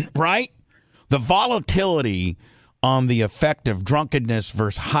 Right? The volatility on the effect of drunkenness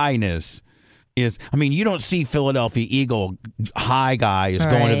versus highness is, I mean, you don't see Philadelphia Eagle high guys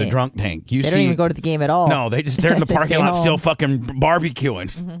going to the drunk tank. They don't even go to the game at all. No, they're in the parking lot still fucking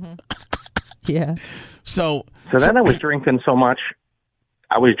barbecuing. Yeah. So then I was drinking so much.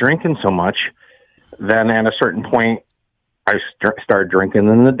 Then at a certain point, I started drinking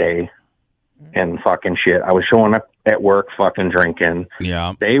in the day and fucking shit. I was showing up at work fucking drinking.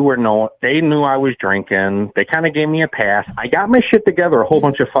 Yeah. They knew I was drinking. They kind of gave me a pass. I got my shit together a whole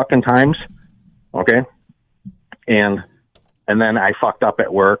bunch of fucking times. Okay. And then I fucked up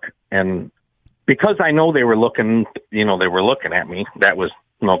at work, and because I know they were looking at me, that was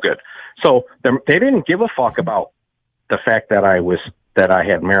no good. So they didn't give a fuck about the fact that I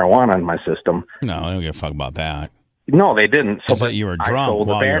had marijuana in my system. No, they don't give a fuck about that. No, they didn't. So but you were drunk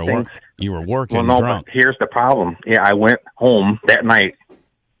while you were working. Well, no, drunk. But here's the problem. Yeah, I went home that night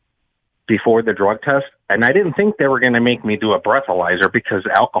before the drug test, and I didn't think they were going to make me do a breathalyzer because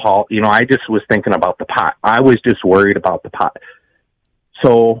alcohol, I just was thinking about the pot. I was just worried about the pot.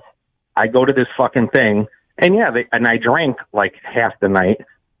 So I go to this fucking thing, and I drank like half the night,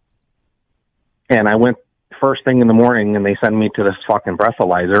 and I went first thing in the morning, and they send me to this fucking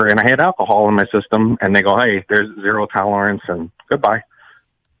breathalyzer, and I had alcohol in my system, and they go, hey, there's zero tolerance, and goodbye.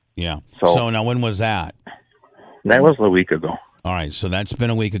 Yeah. So now when was that? That was a week ago. All right, so that's been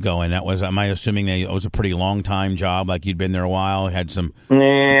a week ago, and that was, am I assuming that it was a pretty long-time job, like you'd been there a while, had some...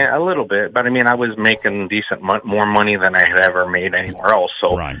 Yeah, a little bit, but I mean, I was making more money than I had ever made anywhere else,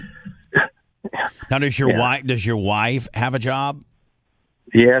 so... Right. Now, does your wife have a job?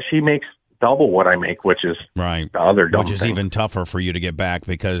 Yeah, she makes double what I make, which is the other dumb Which is thing. even tougher for you to get back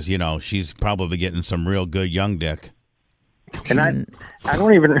because, she's probably getting some real good young dick. And I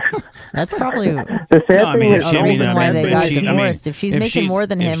don't even... That's probably the sad thing is the reason why they got divorced. If she's making more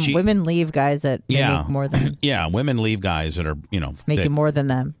than him, women leave guys that make more than... Yeah, women leave guys that are, making more than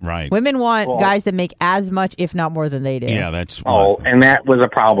them. Right. Women want guys that make as much, if not more than they do. Yeah, that's... and that was a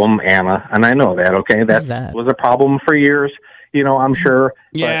problem, Anna, and I know that, okay? That was a problem for years, I'm sure.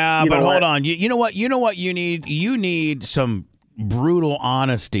 Yeah, but hold on. You know what you need? You need some brutal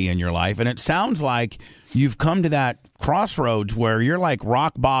honesty in your life, and it sounds like you've come to that crossroads where you're like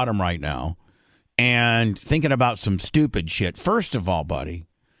rock bottom right now and thinking about some stupid shit. First of all, buddy,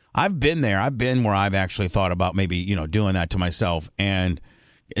 I've been there. I've been where I've actually thought about maybe, doing that to myself. And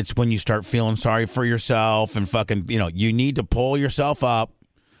it's when you start feeling sorry for yourself and fucking, you need to pull yourself up,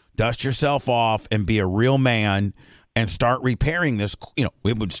 dust yourself off, and be a real man and start repairing this. It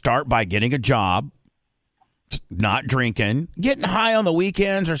would start by getting a job, not drinking, getting high on the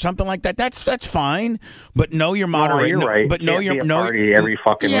weekends or something like that. That's fine, but know your moderation. No, you're right. But know your party every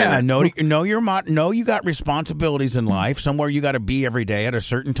fucking minute. Know you got responsibilities in life. Somewhere you got to be every day at a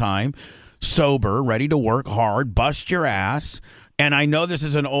certain time, sober, ready to work hard, bust your ass. And I know this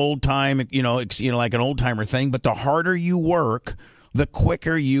is an old time, like an old timer thing, but the harder you work, the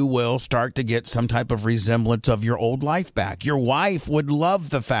quicker you will start to get some type of resemblance of your old life back. Your wife would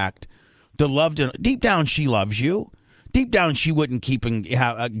love the fact, deep down she loves you. Deep down she wouldn't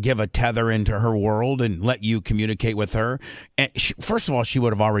give a tether into her world and let you communicate with her. And first of all, she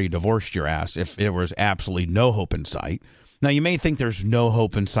would have already divorced your ass if there was absolutely no hope in sight. Now, you may think there's no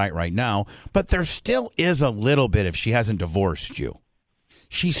hope in sight right now, but there still is a little bit if she hasn't divorced you.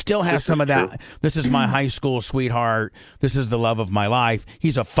 She still has some of that. This is my high school sweetheart. This is the love of my life.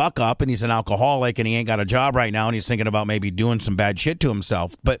 He's a fuck up and he's an alcoholic and he ain't got a job right now and he's thinking about maybe doing some bad shit to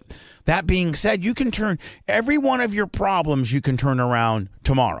himself. But that being said, you can turn every one of your problems, you can turn around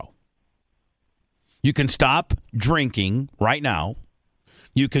tomorrow. You can stop drinking right now.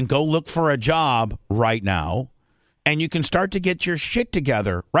 You can go look for a job right now. And you can start to get your shit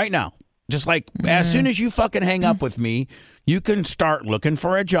together right now. Just like as soon as you fucking hang up with me, you can start looking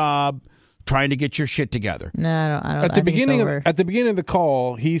for a job, trying to get your shit together. No, I don't. At the beginning of the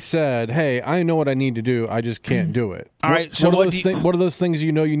call, he said, "Hey, I know what I need to do. I just can't do it." All right. So what are those things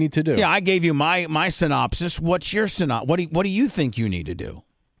you know you need to do? Yeah, I gave you my synopsis. What's your synopsis? What do you think you need to do?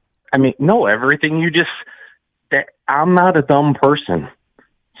 I mean, no, everything you just. I'm not a dumb person.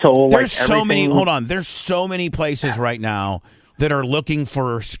 So there's so many. Hold on. There's so many places right now that are looking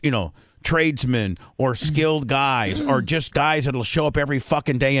for tradesmen or skilled guys or just guys that'll show up every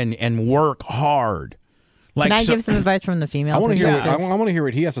fucking day and work hard. Can I give some advice from the female? I want to hear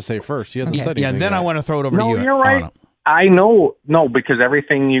what he has to say first. He hasn't said anything. Yeah, then I want to throw it over to you. No, you're right. I know. No, because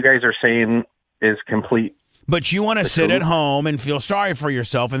everything you guys are saying is complete. But you want to sit at home and feel sorry for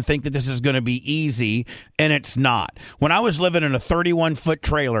yourself and think that this is going to be easy, and it's not. When I was living in a 31-foot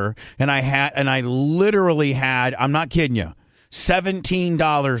trailer, and I literally had, I'm not kidding you,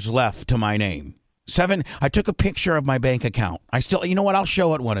 $17 left to my name. I took a picture of my bank account. You know what? I'll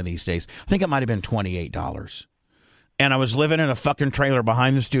show it one of these days. I think it might have been $28. And I was living in a fucking trailer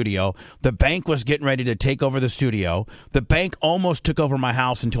behind the studio. The bank was getting ready to take over the studio. The bank almost took over my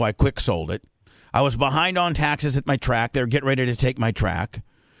house until I quick sold it. I was behind on taxes at my track. They were getting ready to take my track.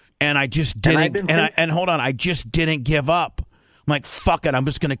 And I just didn't. And hold on, I just didn't give up. I'm like, fuck it. I'm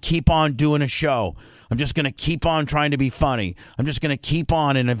just going to keep on doing a show. I'm just going to keep on trying to be funny. I'm just going to keep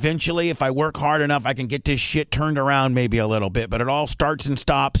on. And eventually, if I work hard enough, I can get this shit turned around maybe a little bit. But it all starts and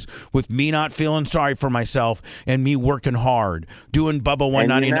stops with me not feeling sorry for myself and me working hard, doing Bubba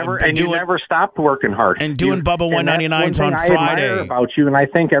 199. You never stopped working hard. And doing Bubba 199s on Friday. I admire about you, and I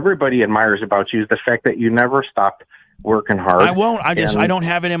think everybody admires about you, is the fact that you never stopped working hard. I won't. I don't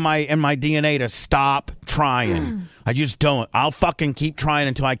have it in my DNA to stop trying. I just don't. I'll fucking keep trying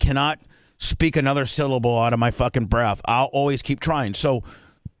until I cannot speak another syllable out of my fucking breath. I'll always keep trying. So,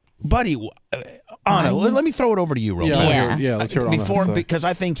 buddy, Anna, let me throw it over to you real quick. Yeah, let's hear it because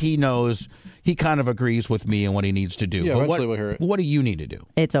I think he knows, he kind of agrees with me and what he needs to do. Yeah, but we'll hear it. What do you need to do?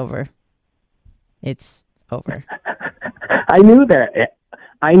 It's over. It's over. I knew that.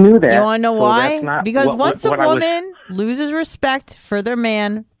 You want to know why? Because once a woman loses respect for their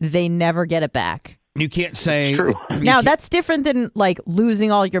man, they never get it back. You can't say. Now that's different than like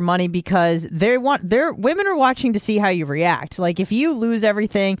losing all your money, because women are watching to see how you react. Like if you lose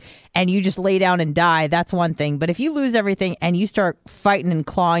everything and you just lay down and die, that's one thing. But if you lose everything and you start fighting and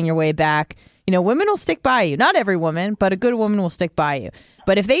clawing your way back, women will stick by you. Not every woman, but a good woman will stick by you.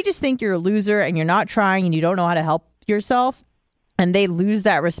 But if they just think you're a loser and you're not trying and you don't know how to help yourself, and they lose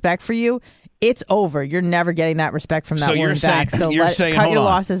that respect for you, it's over. You're never getting that respect from that woman back. So cut your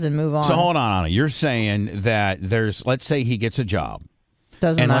losses and move on. So hold on, Anna. You're saying that let's say he gets a job.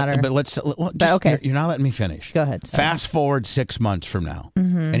 Doesn't matter. Okay. You're not letting me finish. Go ahead. Sorry. Fast forward 6 months from now,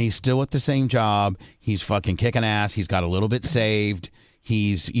 and he's still at the same job. He's fucking kicking ass. He's got a little bit saved.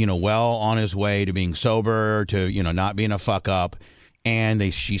 He's, well on his way to being sober, to, not being a fuck up.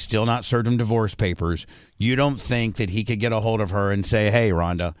 And she's still not served him divorce papers. You don't think that he could get a hold of her and say, hey,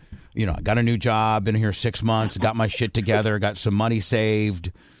 Rhonda, I got a new job, been here 6 months, got my shit together, got some money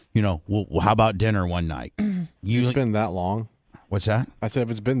saved. How about dinner one night? It's been that long. What's that? I said,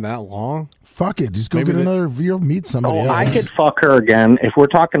 if it's been that long, fuck it. Just go get another veal, meet somebody else. I could fuck her again if we're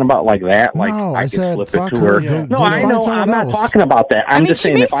talking about like that. Like no, I said could fuck flip it to her. her. No, I know. I'm not talking about that. I'm just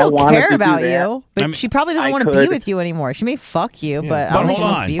saying if I wanted care to about do that, you, but she probably doesn't want to be with you anymore. She may fuck you, but I don't think she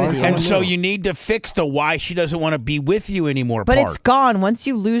wants to be with you. And so you need to fix the why she doesn't want to be with you anymore But part. it's gone. Once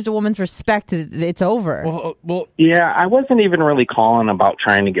you lose a woman's respect, it's over. Well, yeah, I wasn't even really calling about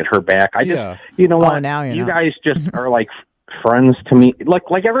trying to get her back. I just, you know what? Now you guys just are like friends to me.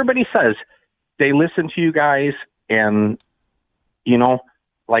 Like everybody says, they listen to you guys, and you know,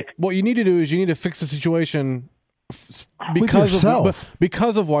 like what you need to do is you need to fix the situation because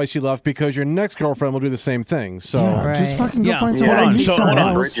of why she left. Because your next girlfriend will do the same thing. So just fucking go find someone.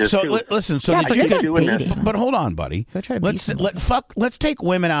 Hold on. So listen. So that you can. But hold on, buddy. Let's take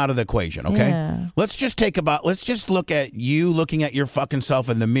women out of the equation, okay? Yeah. Let's just look at you looking at your fucking self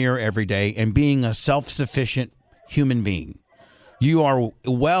in the mirror every day and being a self-sufficient human being. You are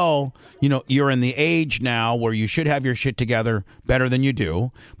you're in the age now where you should have your shit together better than you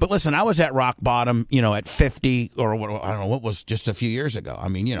do. But listen, I was at rock bottom, at 50 or what, I don't know what was just a few years ago. I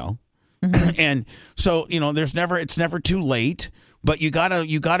mean, and so, it's never too late, but you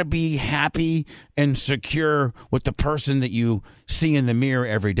gotta be happy and secure with the person that you see in the mirror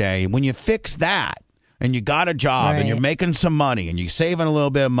every day. When you fix that and you got a job and you're making some money and you're saving a little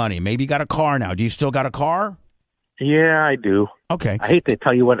bit of money, maybe you got a car now. Do you still got a car? Yeah, I do. Okay. I hate to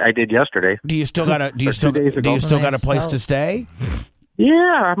tell you what I did yesterday. Do you still got a place to stay?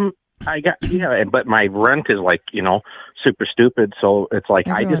 Yeah, but my rent is like, super stupid. So it's like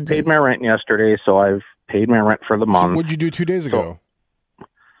I just paid my rent yesterday, so I've paid my rent for the month. So what'd you do 2 days ago?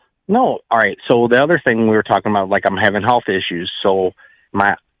 No, all right. So the other thing we were talking about, like I'm having health issues. So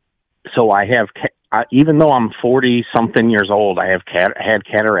I have, even though I'm 40 something years old, I have had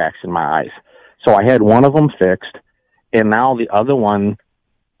cataracts in my eyes. So I had one of them fixed. And now the other one,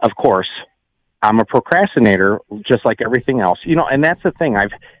 of course, I'm a procrastinator, just like everything else. And that's the thing.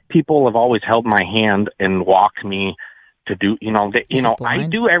 People have always held my hand and walked me to do, I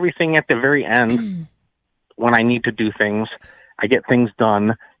do everything at the very end when I need to do things. I get things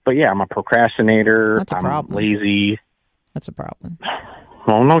done. But yeah, I'm a procrastinator. That's a problem. I'm lazy. That's a problem.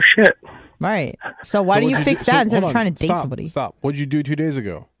 Oh, no shit. Right. So why do you fix that instead of trying to date somebody? Stop. What'd you do 2 days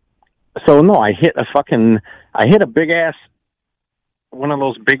ago? So no, I hit a big ass, one of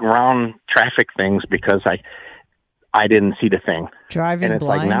those big round traffic things because I didn't see the thing. Driving and it's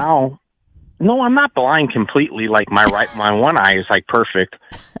blind? Like now, no, I'm not blind completely. Like my one eye is like perfect,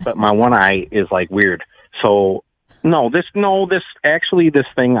 but my one eye is like weird. So this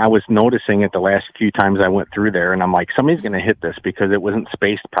thing I was noticing it the last few times I went through there, and I'm like, somebody's going to hit this because it wasn't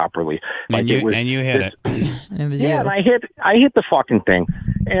spaced properly. And you hit it. It was and I hit the fucking thing,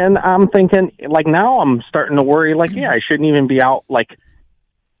 and I'm thinking like now I'm starting to worry like I shouldn't even be out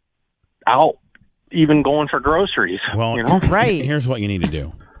even going for groceries. Well, right. Here's what you need to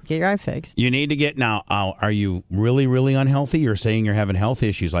do. Get your eye fixed. You need to get now. Are you really, really unhealthy? You're saying you're having health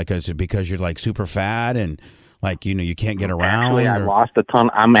issues, like is it because you're like super fat and like you can't get around? Actually, I lost a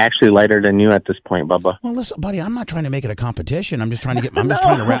ton. I'm actually lighter than you at this point, Bubba. Well, listen, buddy, I'm not trying to make it a competition. I'm just trying to get. I'm just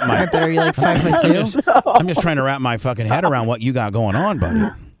trying to wrap my. Are you like 5'2"? I'm just trying to wrap my fucking head around what you got going on, buddy.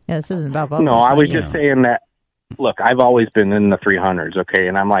 Yeah, this isn't about Bubba. No, I was just saying that. Look, I've always been in the 300s, okay,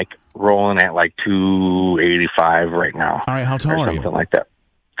 and I'm like rolling at like 285 right now. All right, how tall are you? Something like that.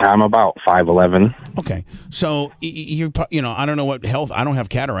 I'm about 5'11". Okay, so I don't know what health. I don't have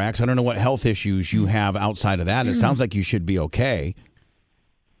cataracts. I don't know what health issues you have outside of that. It sounds like you should be okay.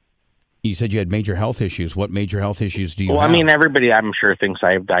 You said you had major health issues. What major health issues do you have? Well, I mean, everybody, I'm sure, thinks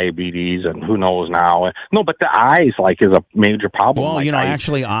I have diabetes, and who knows now. No, but the eyes, is a major problem. Well, like,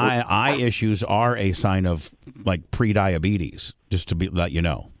 actually, eye issues are a sign of, pre-diabetes, just to let you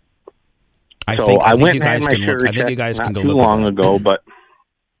know. I went and had my sugar check not too long ago, but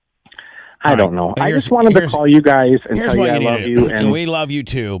I don't know. I just wanted to call you guys and tell you I love you. And we love you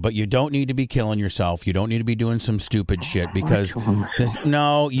too, but you don't need to be killing yourself. You don't need to be doing some stupid shit because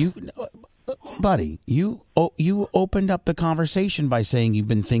buddy, you opened up the conversation by saying you've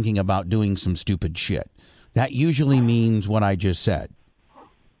been thinking about doing some stupid shit. That usually means what I just said.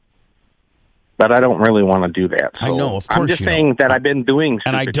 But I don't really want to do that. So I know, of course I'm just saying that I've been doing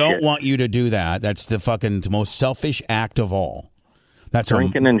stupid and I don't shit. want you to do that. That's the most selfish act of all. That's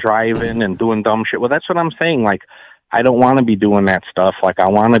drinking and driving and doing dumb shit. Well, that's what I'm saying. I don't want to be doing that stuff. I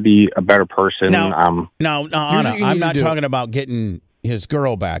want to be a better person. No, Anna, I'm not talking about getting his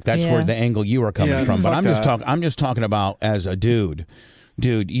girl back. That's where the angle you were coming from. But I'm just talking about as a dude.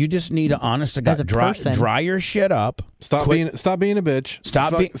 Dude, you just need to honest to God dry your shit up. Stop being a bitch.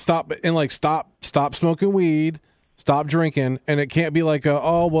 Stop smoking weed. Stop drinking, and it can't be like,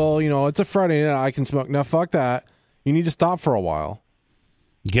 oh, well, it's a Friday night, I can smoke. No, fuck that. You need to stop for a while.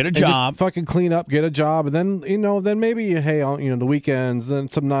 Get a job. Just fucking clean up, get a job, and then, then maybe, hey, on, the weekends, then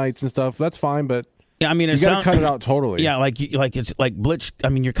some nights and stuff, that's fine, but yeah, I mean, you got to cut it out totally. Yeah, like it's like Blitz, I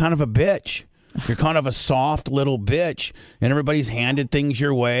mean, you're kind of a bitch. You're kind of a soft little bitch, and everybody's handed things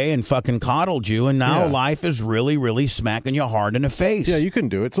your way and fucking coddled you, and now life is really, really smacking you hard in the face. Yeah, you can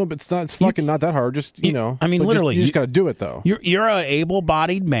do it. It's fucking not that hard. Just I mean, literally, you just got to do it though. You're an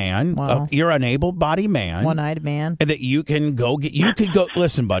able-bodied man. Wow. You're an able-bodied man, one-eyed man, and that you can go get. You could go.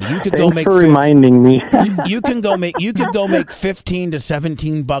 Listen, buddy. You could go make. For reminding me. You can go make. You could go make $15 to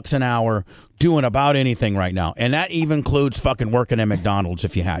 $17 an hour doing about anything right now, and that even includes fucking working at McDonald's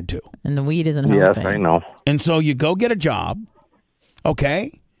if you had to. And the weed isn't helping. Yes, I know. And so you go get a job,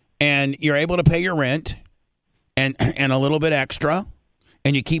 okay, and you're able to pay your rent and a little bit extra,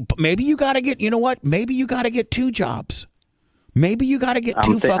 and you keep. Maybe you got to get. You know what? Maybe you got to get 2 jobs. Maybe you got to get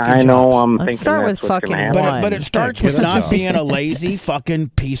 2 fucking jobs. I know. Let's start with fucking one. But it starts with not being a lazy fucking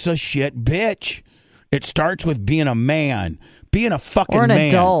piece of shit bitch. It starts with being a man. Being a fucking man. Or an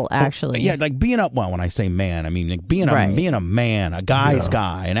adult, actually. Yeah, like being when I say man, I mean like being a man, a guy's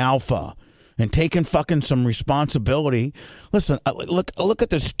guy, an alpha, and taking fucking some responsibility. Listen, look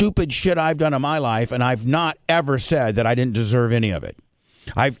at the stupid shit I've done in my life, and I've not ever said that I didn't deserve any of it.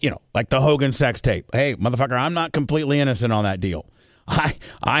 I've, like the Hogan sex tape. Hey, motherfucker, I'm not completely innocent on that deal. I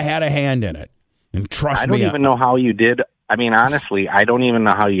had a hand in it, and trust me. I don't even know how you did. I mean, honestly, I don't even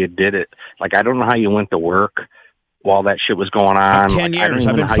know how you did it. Like, I don't know how you went to work while that shit was going on. 10 years.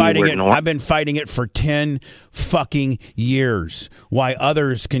 I've been fighting it. I've been fighting it for 10 fucking years. Why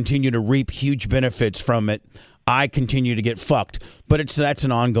others continue to reap huge benefits from it, I continue to get fucked. But that's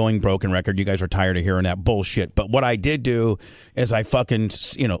an ongoing broken record. You guys are tired of hearing that bullshit. But what I did do is I fucking,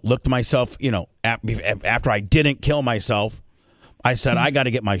 looked myself, after I didn't kill myself, I said, I got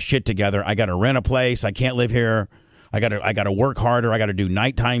to get my shit together. I got to rent a place. I can't live here. I gotta work harder. I gotta do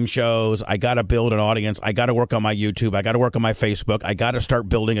nighttime shows. I gotta build an audience. I gotta work on my YouTube. I gotta work on my Facebook. I gotta start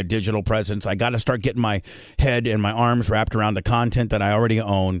building a digital presence. I gotta start getting my head and my arms wrapped around the content that I already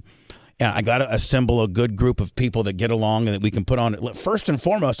own. And I gotta assemble a good group of people that get along and that we can put on. First and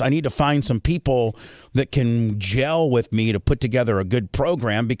foremost, I need to find some people that can gel with me to put together a good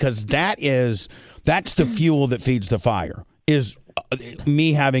program, because that's the fuel that feeds the fire, is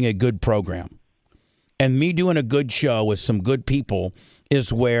me having a good program. And me doing a good show with some good people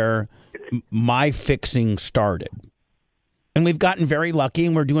is where my fixing started. And we've gotten very lucky,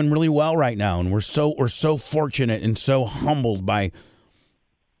 and we're doing really well right now. And we're so fortunate and so humbled by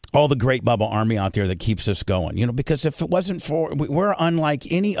all the great Bubba Army out there that keeps us going. Because if it wasn't for, we're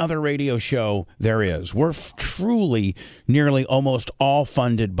unlike any other radio show there is. We're truly nearly almost all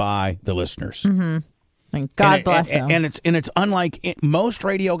funded by the listeners. Mm-hmm. And God bless them. And it's unlike most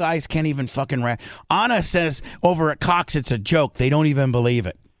radio guys can't even fucking rap. Anna says over at Cox it's a joke. They don't even believe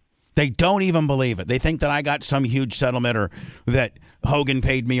it. They don't even believe it. They think that I got some huge settlement, or that Hogan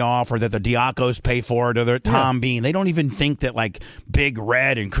paid me off, or that the Diacos pay for it, or that Tom Bean. They don't even think that like Big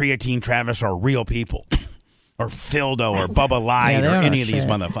Red and Creatine Travis are real people, or Fildo or Bubba Light or any of these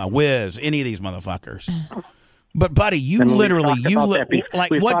motherfuckers, Wiz, any of these motherfuckers. But buddy, what do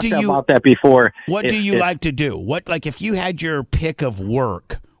you like to do? If you had your pick of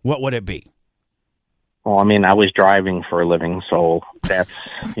work, what would it be? Well, I mean, I was driving for a living, so that's,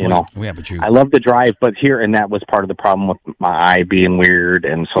 I love to drive, but that was part of the problem with my eye being weird,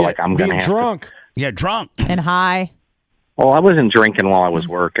 and so I'm going to have drunk. Drunk. And high. Well, I wasn't drinking while I was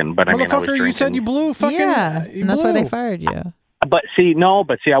working, but I was drinking. You said you blew fucking... Yeah, and that's why they fired you. I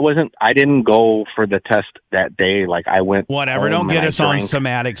didn't go for the test that day. Like, I went. Whatever. Don't get us on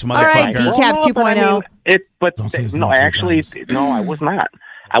somatics, motherfucker. All right, decaf 2.0. No, I was not.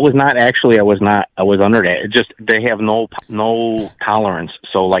 I was not. I was under that. It just, they have no tolerance.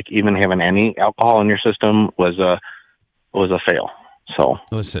 So, like, even having any alcohol in your system was a fail. So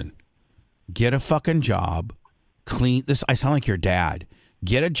listen, get a fucking job. Clean this. I sound like your dad.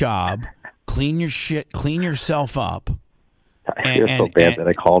 Get a job. Clean your shit. Clean yourself up. I feel so bad that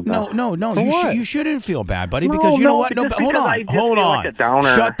I called. No. You shouldn't feel bad, buddy, because you know what? No, hold on. Like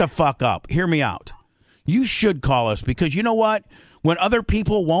shut the fuck up. Hear me out. You should call us, because you know what? When other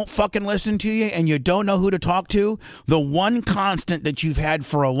people won't fucking listen to you and you don't know who to talk to, the one constant that you've had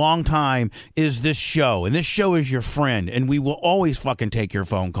for a long time is this show. And this show is your friend, and we will always fucking take your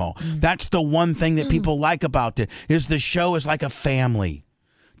phone call. That's the one thing that people like about it, is the show is like a family.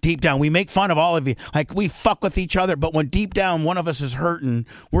 Deep down, we make fun of all of you. Like, we fuck with each other, but when deep down one of us is hurting,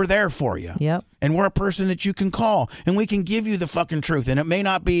 we're there for you. Yep. And we're a person that you can call, and we can give you the fucking truth. And it may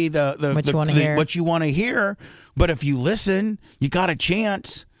not be what you want to hear, But if you listen, you got a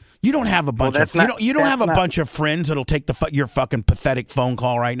chance. You don't have a bunch you don't have a bunch of friends that'll take your fucking pathetic phone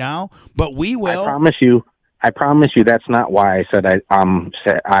call right now, but we will. I promise you that's not why I said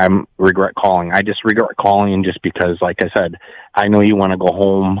I'm regret calling. I just regret calling just because, like I said, I know you want to go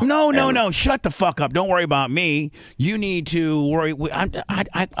home. No. Shut the fuck up. Don't worry about me. You need to worry.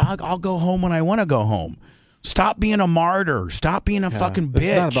 I'll go home when I want to go home. Stop being a martyr. Stop being a fucking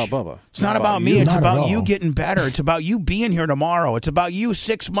bitch. It's not about Bubba. It's not about me. It's about you getting better. It's about you being here tomorrow. It's about you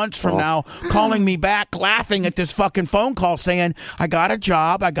 6 months from now calling me back, laughing at this fucking phone call saying, I got a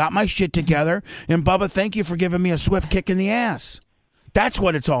job, I got my shit together, and Bubba, thank you for giving me a swift kick in the ass. That's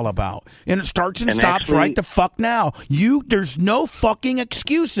what it's all about. And it starts and stops right the fuck now. There's no fucking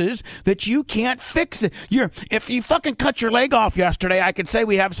excuses that you can't fix it. If you fucking cut your leg off yesterday, I could say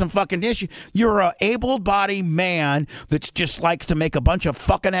we have some fucking issue. You're a able-bodied man that just likes to make a bunch of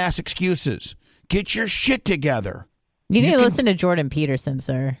fucking ass excuses. Get your shit together. You need to listen to Jordan Peterson,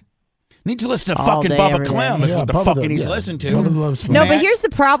 sir. Need to listen to fucking Bubba Clem is what the fuck he needs to listen to. No, but here's the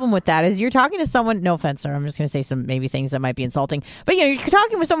problem with that is you're talking to someone, no offense, sir, I'm just going to say some maybe things that might be insulting, but you're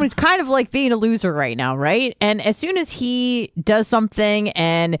talking with someone who's kind of like being a loser right now, right? And as soon as he does something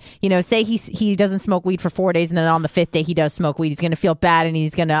and, say he doesn't smoke weed for 4 days and then on the 5th day he does smoke weed, he's going to feel bad and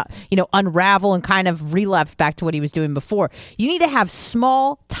he's going to, unravel and kind of relapse back to what he was doing before. You need to have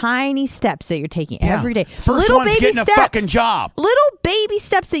small, tiny steps that you're taking every day. First little one's baby getting steps, a fucking job. Little baby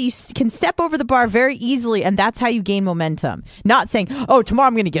steps that you can step over the bar very easily, and that's how you gain momentum. Not saying, oh, tomorrow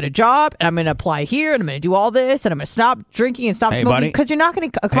I'm going to get a job and I'm going to apply here and I'm going to do all this and I'm going to stop drinking and stop smoking, because you're not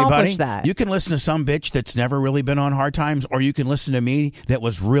going to accomplish that. You can listen to some bitch that's never really been on hard times, or you can listen to me that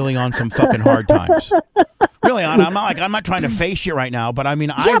was really on some fucking hard times. Really, I'm not trying to face you right now, but I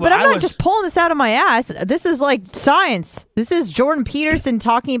mean, I'm not just pulling this out of my ass. This is like science. This is Jordan Peterson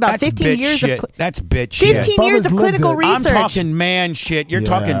talking about 15 years shit. That's bitch shit. 15 years of clinical research. I'm talking man shit. You're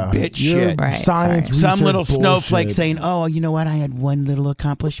talking bitch shit. Right, science. Some little snowflake saying, "Oh, you know what? I had one little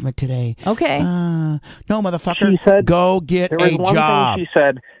accomplishment today." Okay. No, motherfucker. She said, go get a job.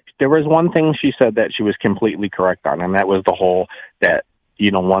 There was one thing she said that she was completely correct on, and that was the whole that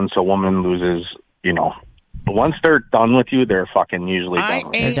once a woman loses, once they're done with you, they're fucking usually done. I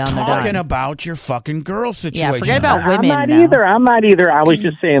ain't talking about your fucking girl situation. Yeah, forget about women. I'm not either. I was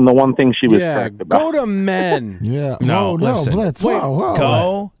just saying the one thing she was correct about. Go to men. Yeah. No, listen. Blitz. Wait,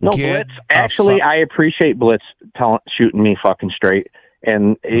 Whoa. No, Blitz. Actually, I appreciate Blitz shooting me fucking straight.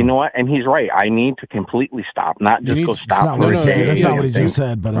 And you know what? And he's right. I need to completely stop, not just go stop. That's not what he just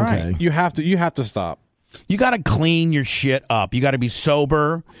said, but okay. Right. You have to stop. You got to clean your shit up. You got to be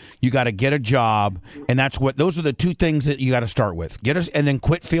sober. You got to get a job, and those are the two things that you got to start with. And then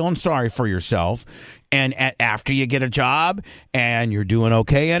quit feeling sorry for yourself. And after you get a job and you're doing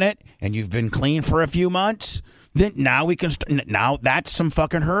okay in it, and you've been clean for a few months, then now we can. Now that's some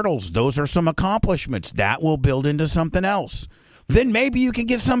fucking hurdles. Those are some accomplishments that will build into something else. Then maybe you can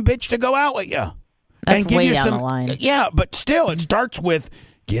get some bitch to go out with you. That's way down the line. Yeah, but still, it starts with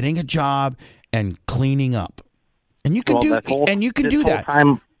getting a job and cleaning up, and you can do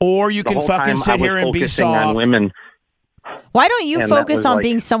that, or you can fucking sit here and be soft. On women. Why don't you focus on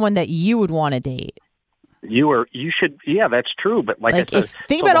being someone that you would want to date? You should. Yeah, that's true. But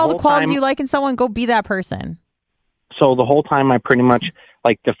think about all the qualities you like in someone. Go be that person. So the whole time, I pretty much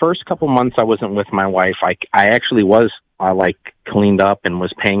the first couple months I wasn't with my wife. I actually was cleaned up and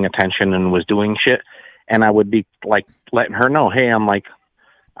was paying attention and was doing shit, and I would be letting her know, hey,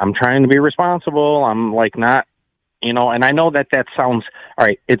 I'm trying to be responsible. I'm not, and I know that sounds, all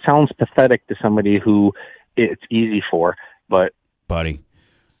right, it sounds pathetic to somebody who it's easy for, but. Buddy,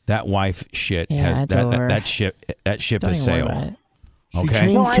 that wife shit has, that ship has sailed.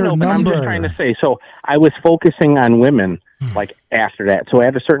 Okay. No, I know, but I'm just trying to say, so I was focusing on women, after that. So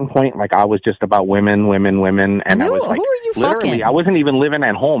at a certain point, I was just about women, and I was who are you literally, fucking? I wasn't even living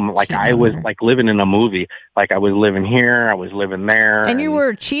at home. I was living in a movie. I was living here, I was living there. And you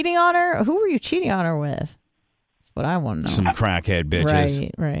were cheating on her? Who were you cheating on her with? That's what I want to know. Some crackhead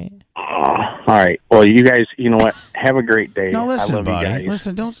bitches. Right. All right. Well, you guys, you know what? Have a great day. No, listen, I love buddy. You guys.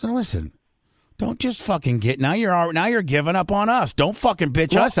 Listen. Don't just fucking get. Now you're giving up on us. Don't fucking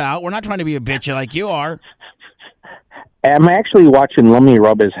bitch us out. We're not trying to be a bitch like you are. I'm actually watching Lummy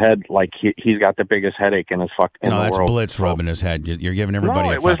rub his head like he's got the biggest headache in the world. No, that's Blitz rubbing his head. You're giving everybody.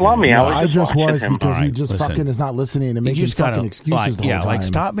 No, it was Lummy. No, I just was him. because he just fucking is not listening and making fucking excuses the whole time.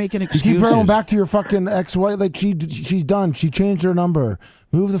 Stop making excuses. You keep going back to your fucking ex-wife. She's done. She changed her number.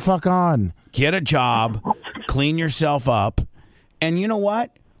 Move the fuck on. Get a job. Clean yourself up. And you know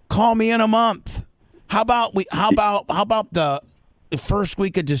what? Call me in a month. How about the first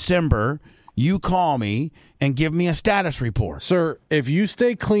week of December? you call me and give me a status report. Sir, if you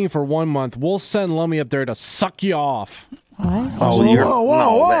stay clean for 1 month, we'll send Lummy up there to suck you off. What? Oh,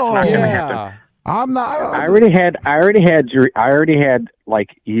 whoa. That's not gonna happen. I'm not. I already had. Like,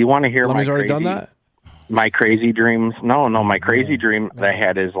 you want to hear Lummy's my already crazy, done that? my crazy dreams? No, my crazy dream that I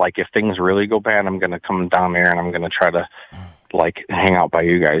had is like, if things really go bad, I'm gonna come down there and I'm gonna try to like hang out by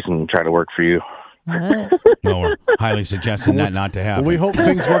you guys and try to work for you. No, we're highly suggesting that not to happen. We hope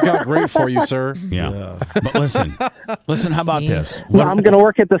things work out great for you, sir. Yeah. But listen, how about this? No, I'm going to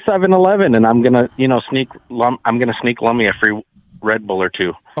work at the 7-Eleven and I'm going to, sneak Lummy a free Red Bull or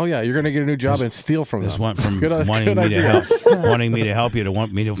two. Oh yeah, you're going to get a new job and steal from them. This went from wanting me to help you to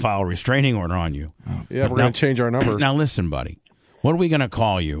want me to file a restraining order on you. Yeah, we're going to change our number. Now listen, buddy. What are we going to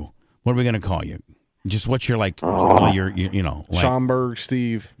call you? Just what's your like Schomburg,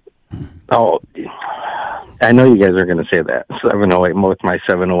 Steve. Oh, I know you guys are going to say that 708 with my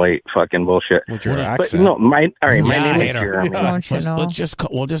 708 fucking bullshit. What's your accent? No, my name is Jeremy. We'll just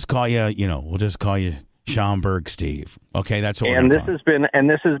call you Schomburg Steve. Okay, that's what. And this has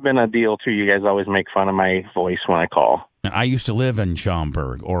been a deal too. You guys always make fun of my voice when I call. I used to live in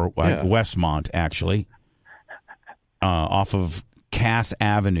Schaumburg or Westmont, actually, off of Cass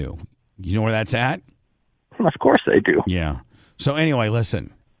Avenue. You know where that's at? Of course I do. Yeah. So anyway,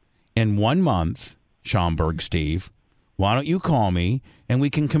 listen. In 1 month, Schaumburg Steve, why don't you call me and we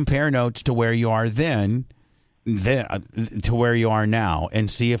can compare notes to where you are then to where you are now and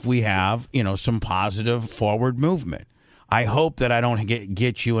see if we have, some positive forward movement. I hope that I don't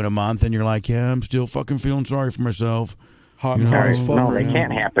get you in a month and you're like, yeah, I'm still fucking feeling sorry for myself. No, they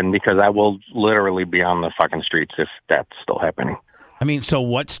can't happen because I will literally be on the fucking streets if that's still happening. I mean, so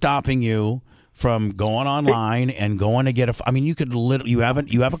what's stopping you from going online and going to get you could you have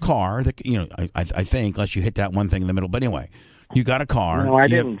a car that, I think, unless you hit that one thing in the middle. But anyway, you got a car. No, I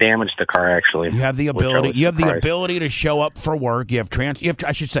didn't damage the car, actually. You have the ability. You have the ability to show up for work. You have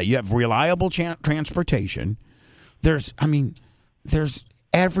reliable transportation. There's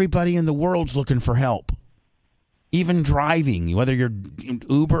everybody in the world's looking for help. Even driving, whether you're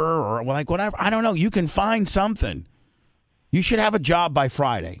Uber or like whatever. I don't know. You can find something. You should have a job by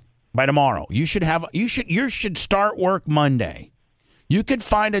Friday. By tomorrow, you should start work Monday. You could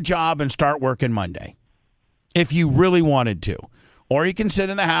find a job and start working Monday if you really wanted to. Or you can sit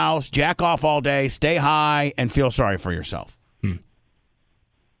in the house, jack off all day, stay high, and feel sorry for yourself. I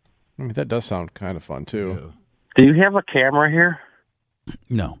mean, that does sound kind of fun, too. Yeah. Do you have a camera here?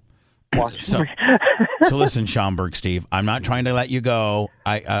 No. So listen, Schaumburg Steve, I'm not trying to let you go,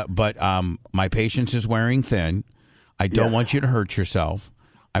 but my patience is wearing thin. I don't want you to hurt yourself.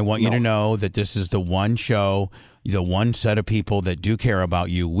 I want you to know that this is the one show, the one set of people that do care about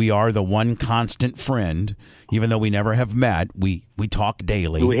you. We are the one constant friend, even though we never have met. We talk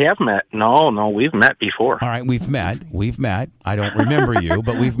daily. We have met. No, we've met before. All right, we've met. I don't remember you,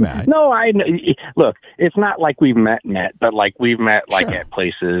 but we've met. No, look, it's not like we've met, but like we've met like at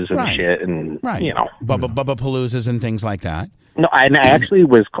places and shit and, Bubba Paloozas and things like that. No, I actually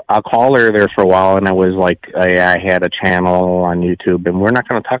was a caller there for a while, and I was like, I had a channel on YouTube, and we're not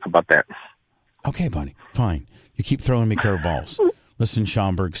going to talk about that. Okay, buddy, fine. You keep throwing me curveballs. Listen,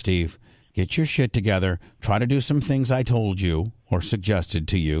 Schaumburg Steve, get your shit together. Try to do some things I told you or suggested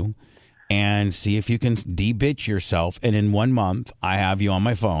to you, and see if you can de-bitch yourself. And in 1 month, I have you on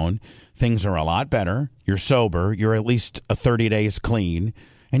my phone. Things are a lot better. You're sober. You're at least 30 days clean.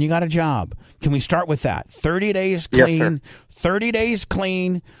 And you got a job. Can we start with that? 30 days clean, 30 days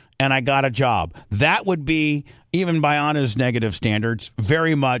clean, and I got a job. That would be, even by Anna's negative standards,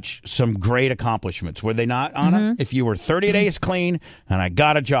 very much some great accomplishments. Were they not, Anna? Mm-hmm. If you were 30 days clean and I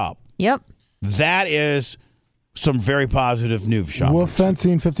got a job. Yep. That is some very positive news, Sean. Wolf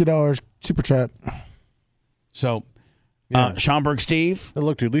Fencing, $50 super chat. So, Schaumburg Steve. Hey,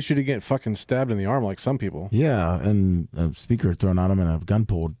 look, dude, at least you didn't get fucking stabbed in the arm like some people. Yeah, and a speaker thrown on him and a gun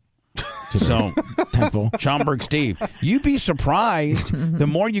pulled to the temple. Schaumburg Steve, you'd be surprised. The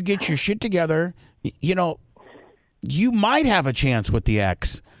more you get your shit together, you might have a chance with the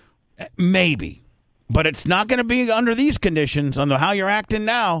ex. Maybe. But it's not going to be under these conditions, on how you're acting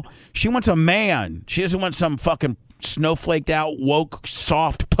now. She wants a man. She doesn't want some fucking snowflaked out, woke,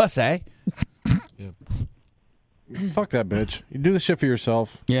 soft pussy. Yep. Fuck that bitch. You do this shit for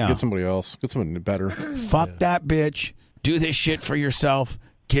yourself. Yeah. Get somebody else. Get somebody better. Fuck that bitch. Do this shit for yourself.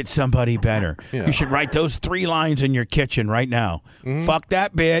 Get somebody better. Yeah. You should write those 3 lines in your kitchen right now. Mm-hmm. Fuck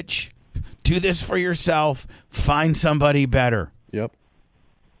that bitch. Do this for yourself. Find somebody better. Yep.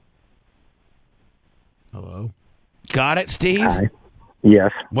 Hello. Got it, Steve? Hi.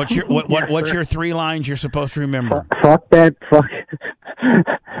 Yes. What's your 3 lines you're supposed to remember? Fuck that. Fuck.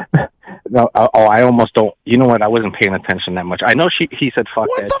 No, I almost don't. You know what? I wasn't paying attention that much. I know he said fuck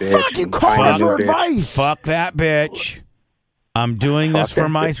that bitch. What the fuck? You called for advice. Fuck that bitch. I'm doing this for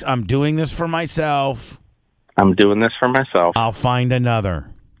myself. I'm doing this for myself. I'll find another.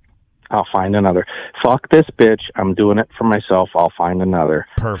 Fuck this bitch. I'm doing it for myself. I'll find another.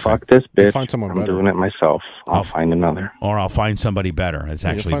 Perfect. Fuck this bitch. Find someone I'm better. doing it myself. I'll find another. Or I'll find somebody better. It's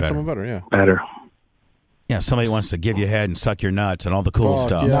actually find better. Someone better, yeah. Better. Yeah, somebody wants to give you head and suck your nuts and all the cool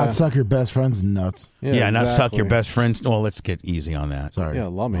stuff. Yeah. Not suck your best friend's nuts. Yeah, not suck your best friend's. Well, let's get easy on that. Sorry. Yeah,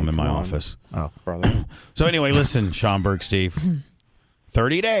 love me. I'm in my office. Oh, brother. So anyway, listen, Schomburg, Steve.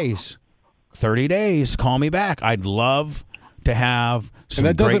 30 days. 30 days. Call me back. I'd love to have some. And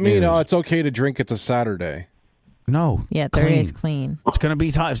that doesn't great mean news. it's okay to drink. It's a Saturday. No. Yeah, 30 days clean. It's gonna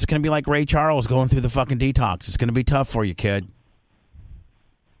be tough. It's gonna be like Ray Charles going through the fucking detox. It's gonna be tough for you, kid.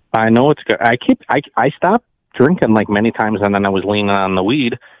 I know it's good. I stopped drinking like many times, and then I was leaning on the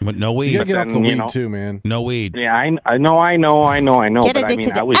weed. But no weed. You gotta get off the you weed know, too, man. No weed. Yeah, I know. Get But I mean,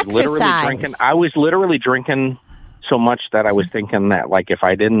 addicted to I was literally exercise. drinking. I was literally drinking so much that I was thinking that, like, if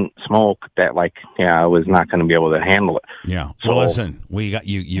I didn't smoke, that, like, I was not going to be able to handle it. Yeah. So, Well, listen, we got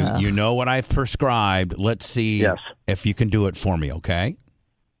you. You know what I've prescribed. Let's see if you can do it for me. Okay.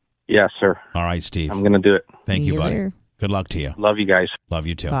 Yes, sir. All right, Steve. I'm going to do it. Thank you, Yes, buddy. sir. Good luck to you. Love you guys. Love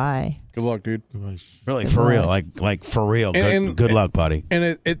you too. Bye. Good luck, dude. Really, Good for real. luck. Like for real. And Good luck, buddy.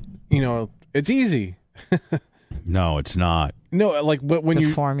 And it it's easy. No, it's not. No, like but when The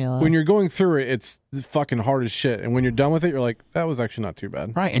you formula. when you're going through it, it's fucking hard as shit. And when you're done with it, you're like, that was actually not too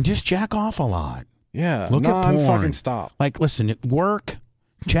bad. Right, and just jack off a lot. Yeah. Look at porn. Fucking stop. Like, listen, at work,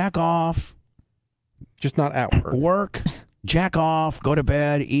 jack off. Just not at work. Work, jack off, go to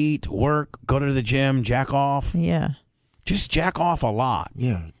bed, eat, work, go to the gym, jack off. Yeah. Just jack off a lot.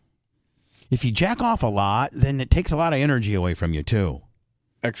 Yeah. If you jack off a lot, then it takes a lot of energy away from you, too.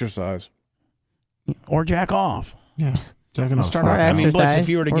 Exercise. Or jack off. Yeah. Jacking off. Start our I mean, Blitz, exercise, if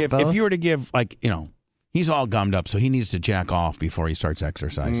you were to or both. give, like, he's all gummed up, so he needs to jack off before he starts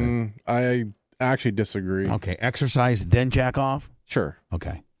exercising. I actually disagree. Okay, exercise, then jack off? Sure.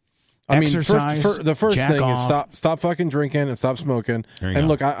 Okay. I mean, Exercise, the first jack thing off. is stop fucking drinking and stop smoking. There you And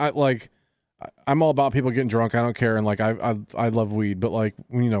go. look, I'm all about people getting drunk. I don't care, and like I love weed, but like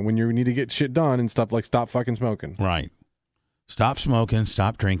when you need to get shit done and stuff, like stop fucking smoking. Right. Stop smoking,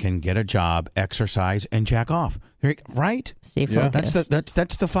 stop drinking, get a job, exercise, and jack off. Right? Stay focused.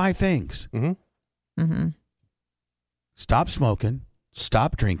 That's the 5 things. Mm-hmm. Mm-hmm. Stop smoking,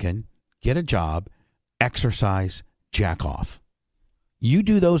 stop drinking, get a job, exercise, jack off. You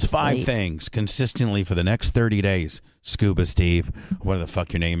do those 5 things consistently for the next 30 days, Scuba Steve, whatever the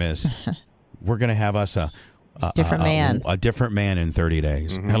fuck your name is. We're going to have us a different man. A different man in 30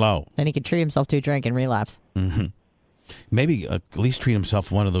 days. Mm-hmm. Hello. Then he could treat himself to a drink and relapse. Mm-hmm. Maybe at least treat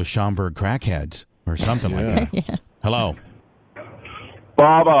himself one of those Schomburg crackheads or something like that. Yeah. Hello.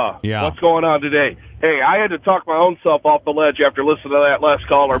 Bubba, Yeah. what's going on today? Hey, I had to talk my own self off the ledge after listening to that last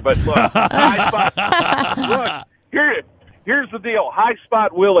caller, but look, here's the deal. High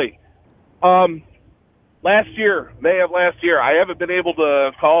Spot Willie. May of last year, I haven't been able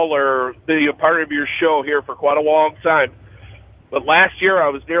to call or be a part of your show here for quite a long time. But last year, I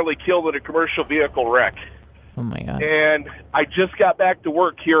was nearly killed in a commercial vehicle wreck. Oh, my God. And I just got back to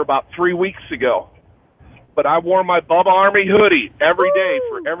work here about 3 weeks ago. But I wore my Bubba Army hoodie every day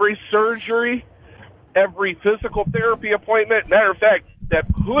for every surgery, every physical therapy appointment. Matter of fact, that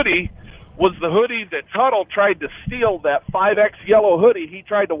hoodie was the hoodie that Tuttle tried to steal, that 5X yellow hoodie he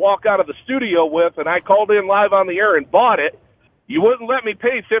tried to walk out of the studio with, and I called in live on the air and bought it. You wouldn't let me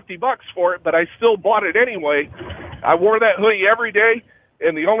pay $50 for it, but I still bought it anyway. I wore that hoodie every day,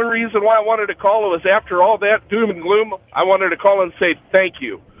 and the only reason why I wanted to call was after all that doom and gloom, I wanted to call and say thank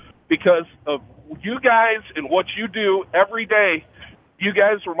you because of you guys and what you do every day. You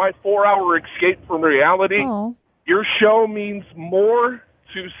guys were my 4-hour escape from reality. Oh. Your show means more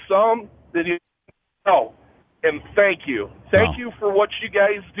to some than you know. And thank you. Thank you for what you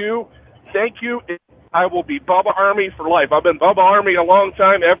guys do. Thank you. I will be Bubba Army for life. I've been Bubba Army a long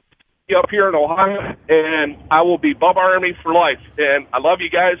time up here in Ohio, and I will be Bubba Army for life. And I love you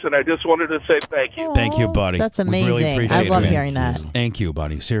guys, and I just wanted to say thank you. Thank you, buddy. That's We amazing. really appreciate I it, love man. hearing that. Thank you,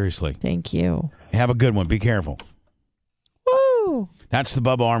 buddy. Seriously. Thank you. Have a good one. Be careful. Woo! That's the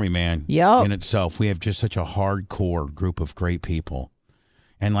Bubba Army, man. Yep. In itself, we have just such a hardcore group of great people.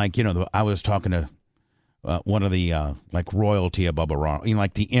 And like, I was talking to one of the like royalty of Bubba Army,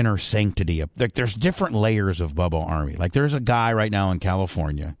 like the inner sanctity of, like, there's different layers of Bubba Army. Like there's a guy right now in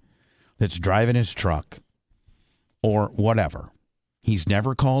California that's driving his truck or whatever. He's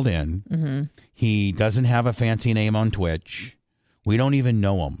never called in. Mm-hmm. He doesn't have a fancy name on Twitch. We don't even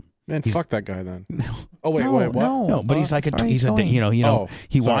know him. Man, fuck that guy then. Oh wait, what? No, but he's like he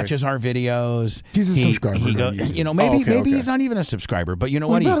watches our videos. He's a subscriber. Maybe he's not even a subscriber, but you know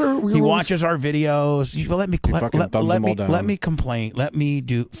what? He watches our videos. Well, let me complain. Let me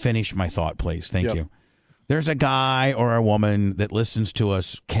finish my thought, please. Thank you. There's a guy or a woman that listens to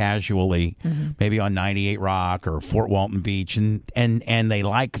us casually, maybe on 98 Rock or Fort Walton Beach, and they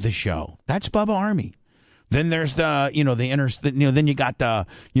like the show. That's Bubba Army. Then there's then you got the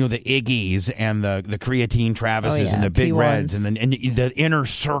Iggies and the Creatine Travises and the Big Reds and the inner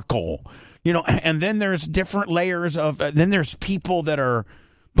circle, and then there's different layers of. Then there's people that are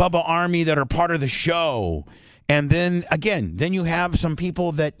Bubba Army that are part of the show, and then you have some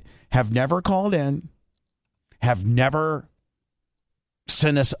people that have never called in, have never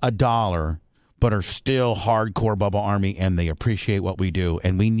sent us $1, but are still hardcore Bubba Army, and they appreciate what we do.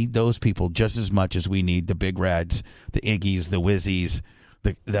 And we need those people just as much as we need the Big Reds, the Iggies, the Whizzies,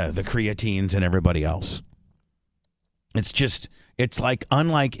 the Creatines, and everybody else. It's like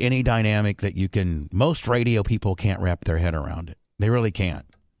unlike any dynamic that most radio people can't wrap their head around it. They really can't.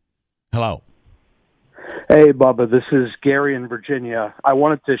 Hello. Hey, Bubba, this is Gary in Virginia. I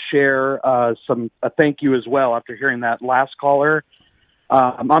wanted to share a thank you as well after hearing that last caller.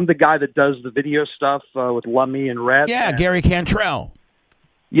 I'm the guy that does the video stuff with Lummy and Red. Yeah, Gary Cantrell.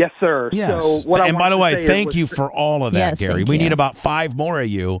 Yes, sir. Yes. So by the way, thank you for all of that, Gary. We need about 5 more of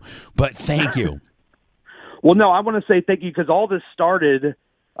you, but thank you. Well, no, I want to say thank you because all this started.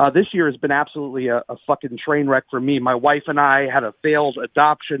 This year has been absolutely a fucking train wreck for me. My wife and I had a failed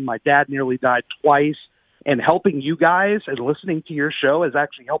adoption. My dad nearly died twice. And helping you guys and listening to your show has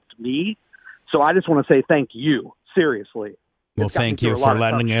actually helped me. So I just want to say thank you. Seriously. Well, thank you for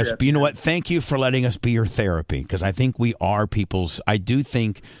letting us. You know what? Thank you for letting us be your therapy, because I think we are people's. I do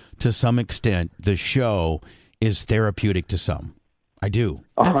think to some extent the show is therapeutic to some. I do.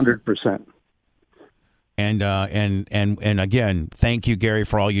 100%. And again, thank you, Gary,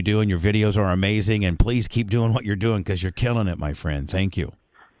 for all you do, and your videos are amazing. And please keep doing what you're doing because you're killing it, my friend. Thank you.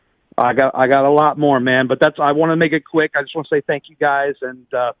 I got a lot more, man, but I want to make it quick. I just want to say thank you guys, and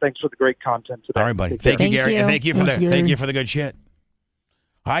thanks for the great content today. All right, buddy. Thank you, Gary, and thank you for the good shit.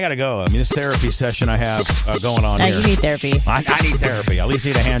 I gotta go. I mean, this therapy session I have going on here. You need therapy. I need therapy. I at least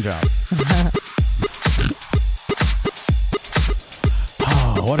need a hand job.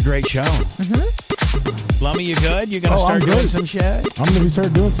 Oh, what a great show! Lummy, you good? You gonna start doing some shit? I'm gonna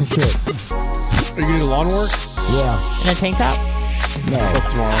start doing some shit. Are you gonna do lawn work? Yeah. In a tank top? No,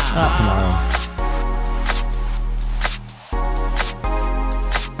 that's tomorrow.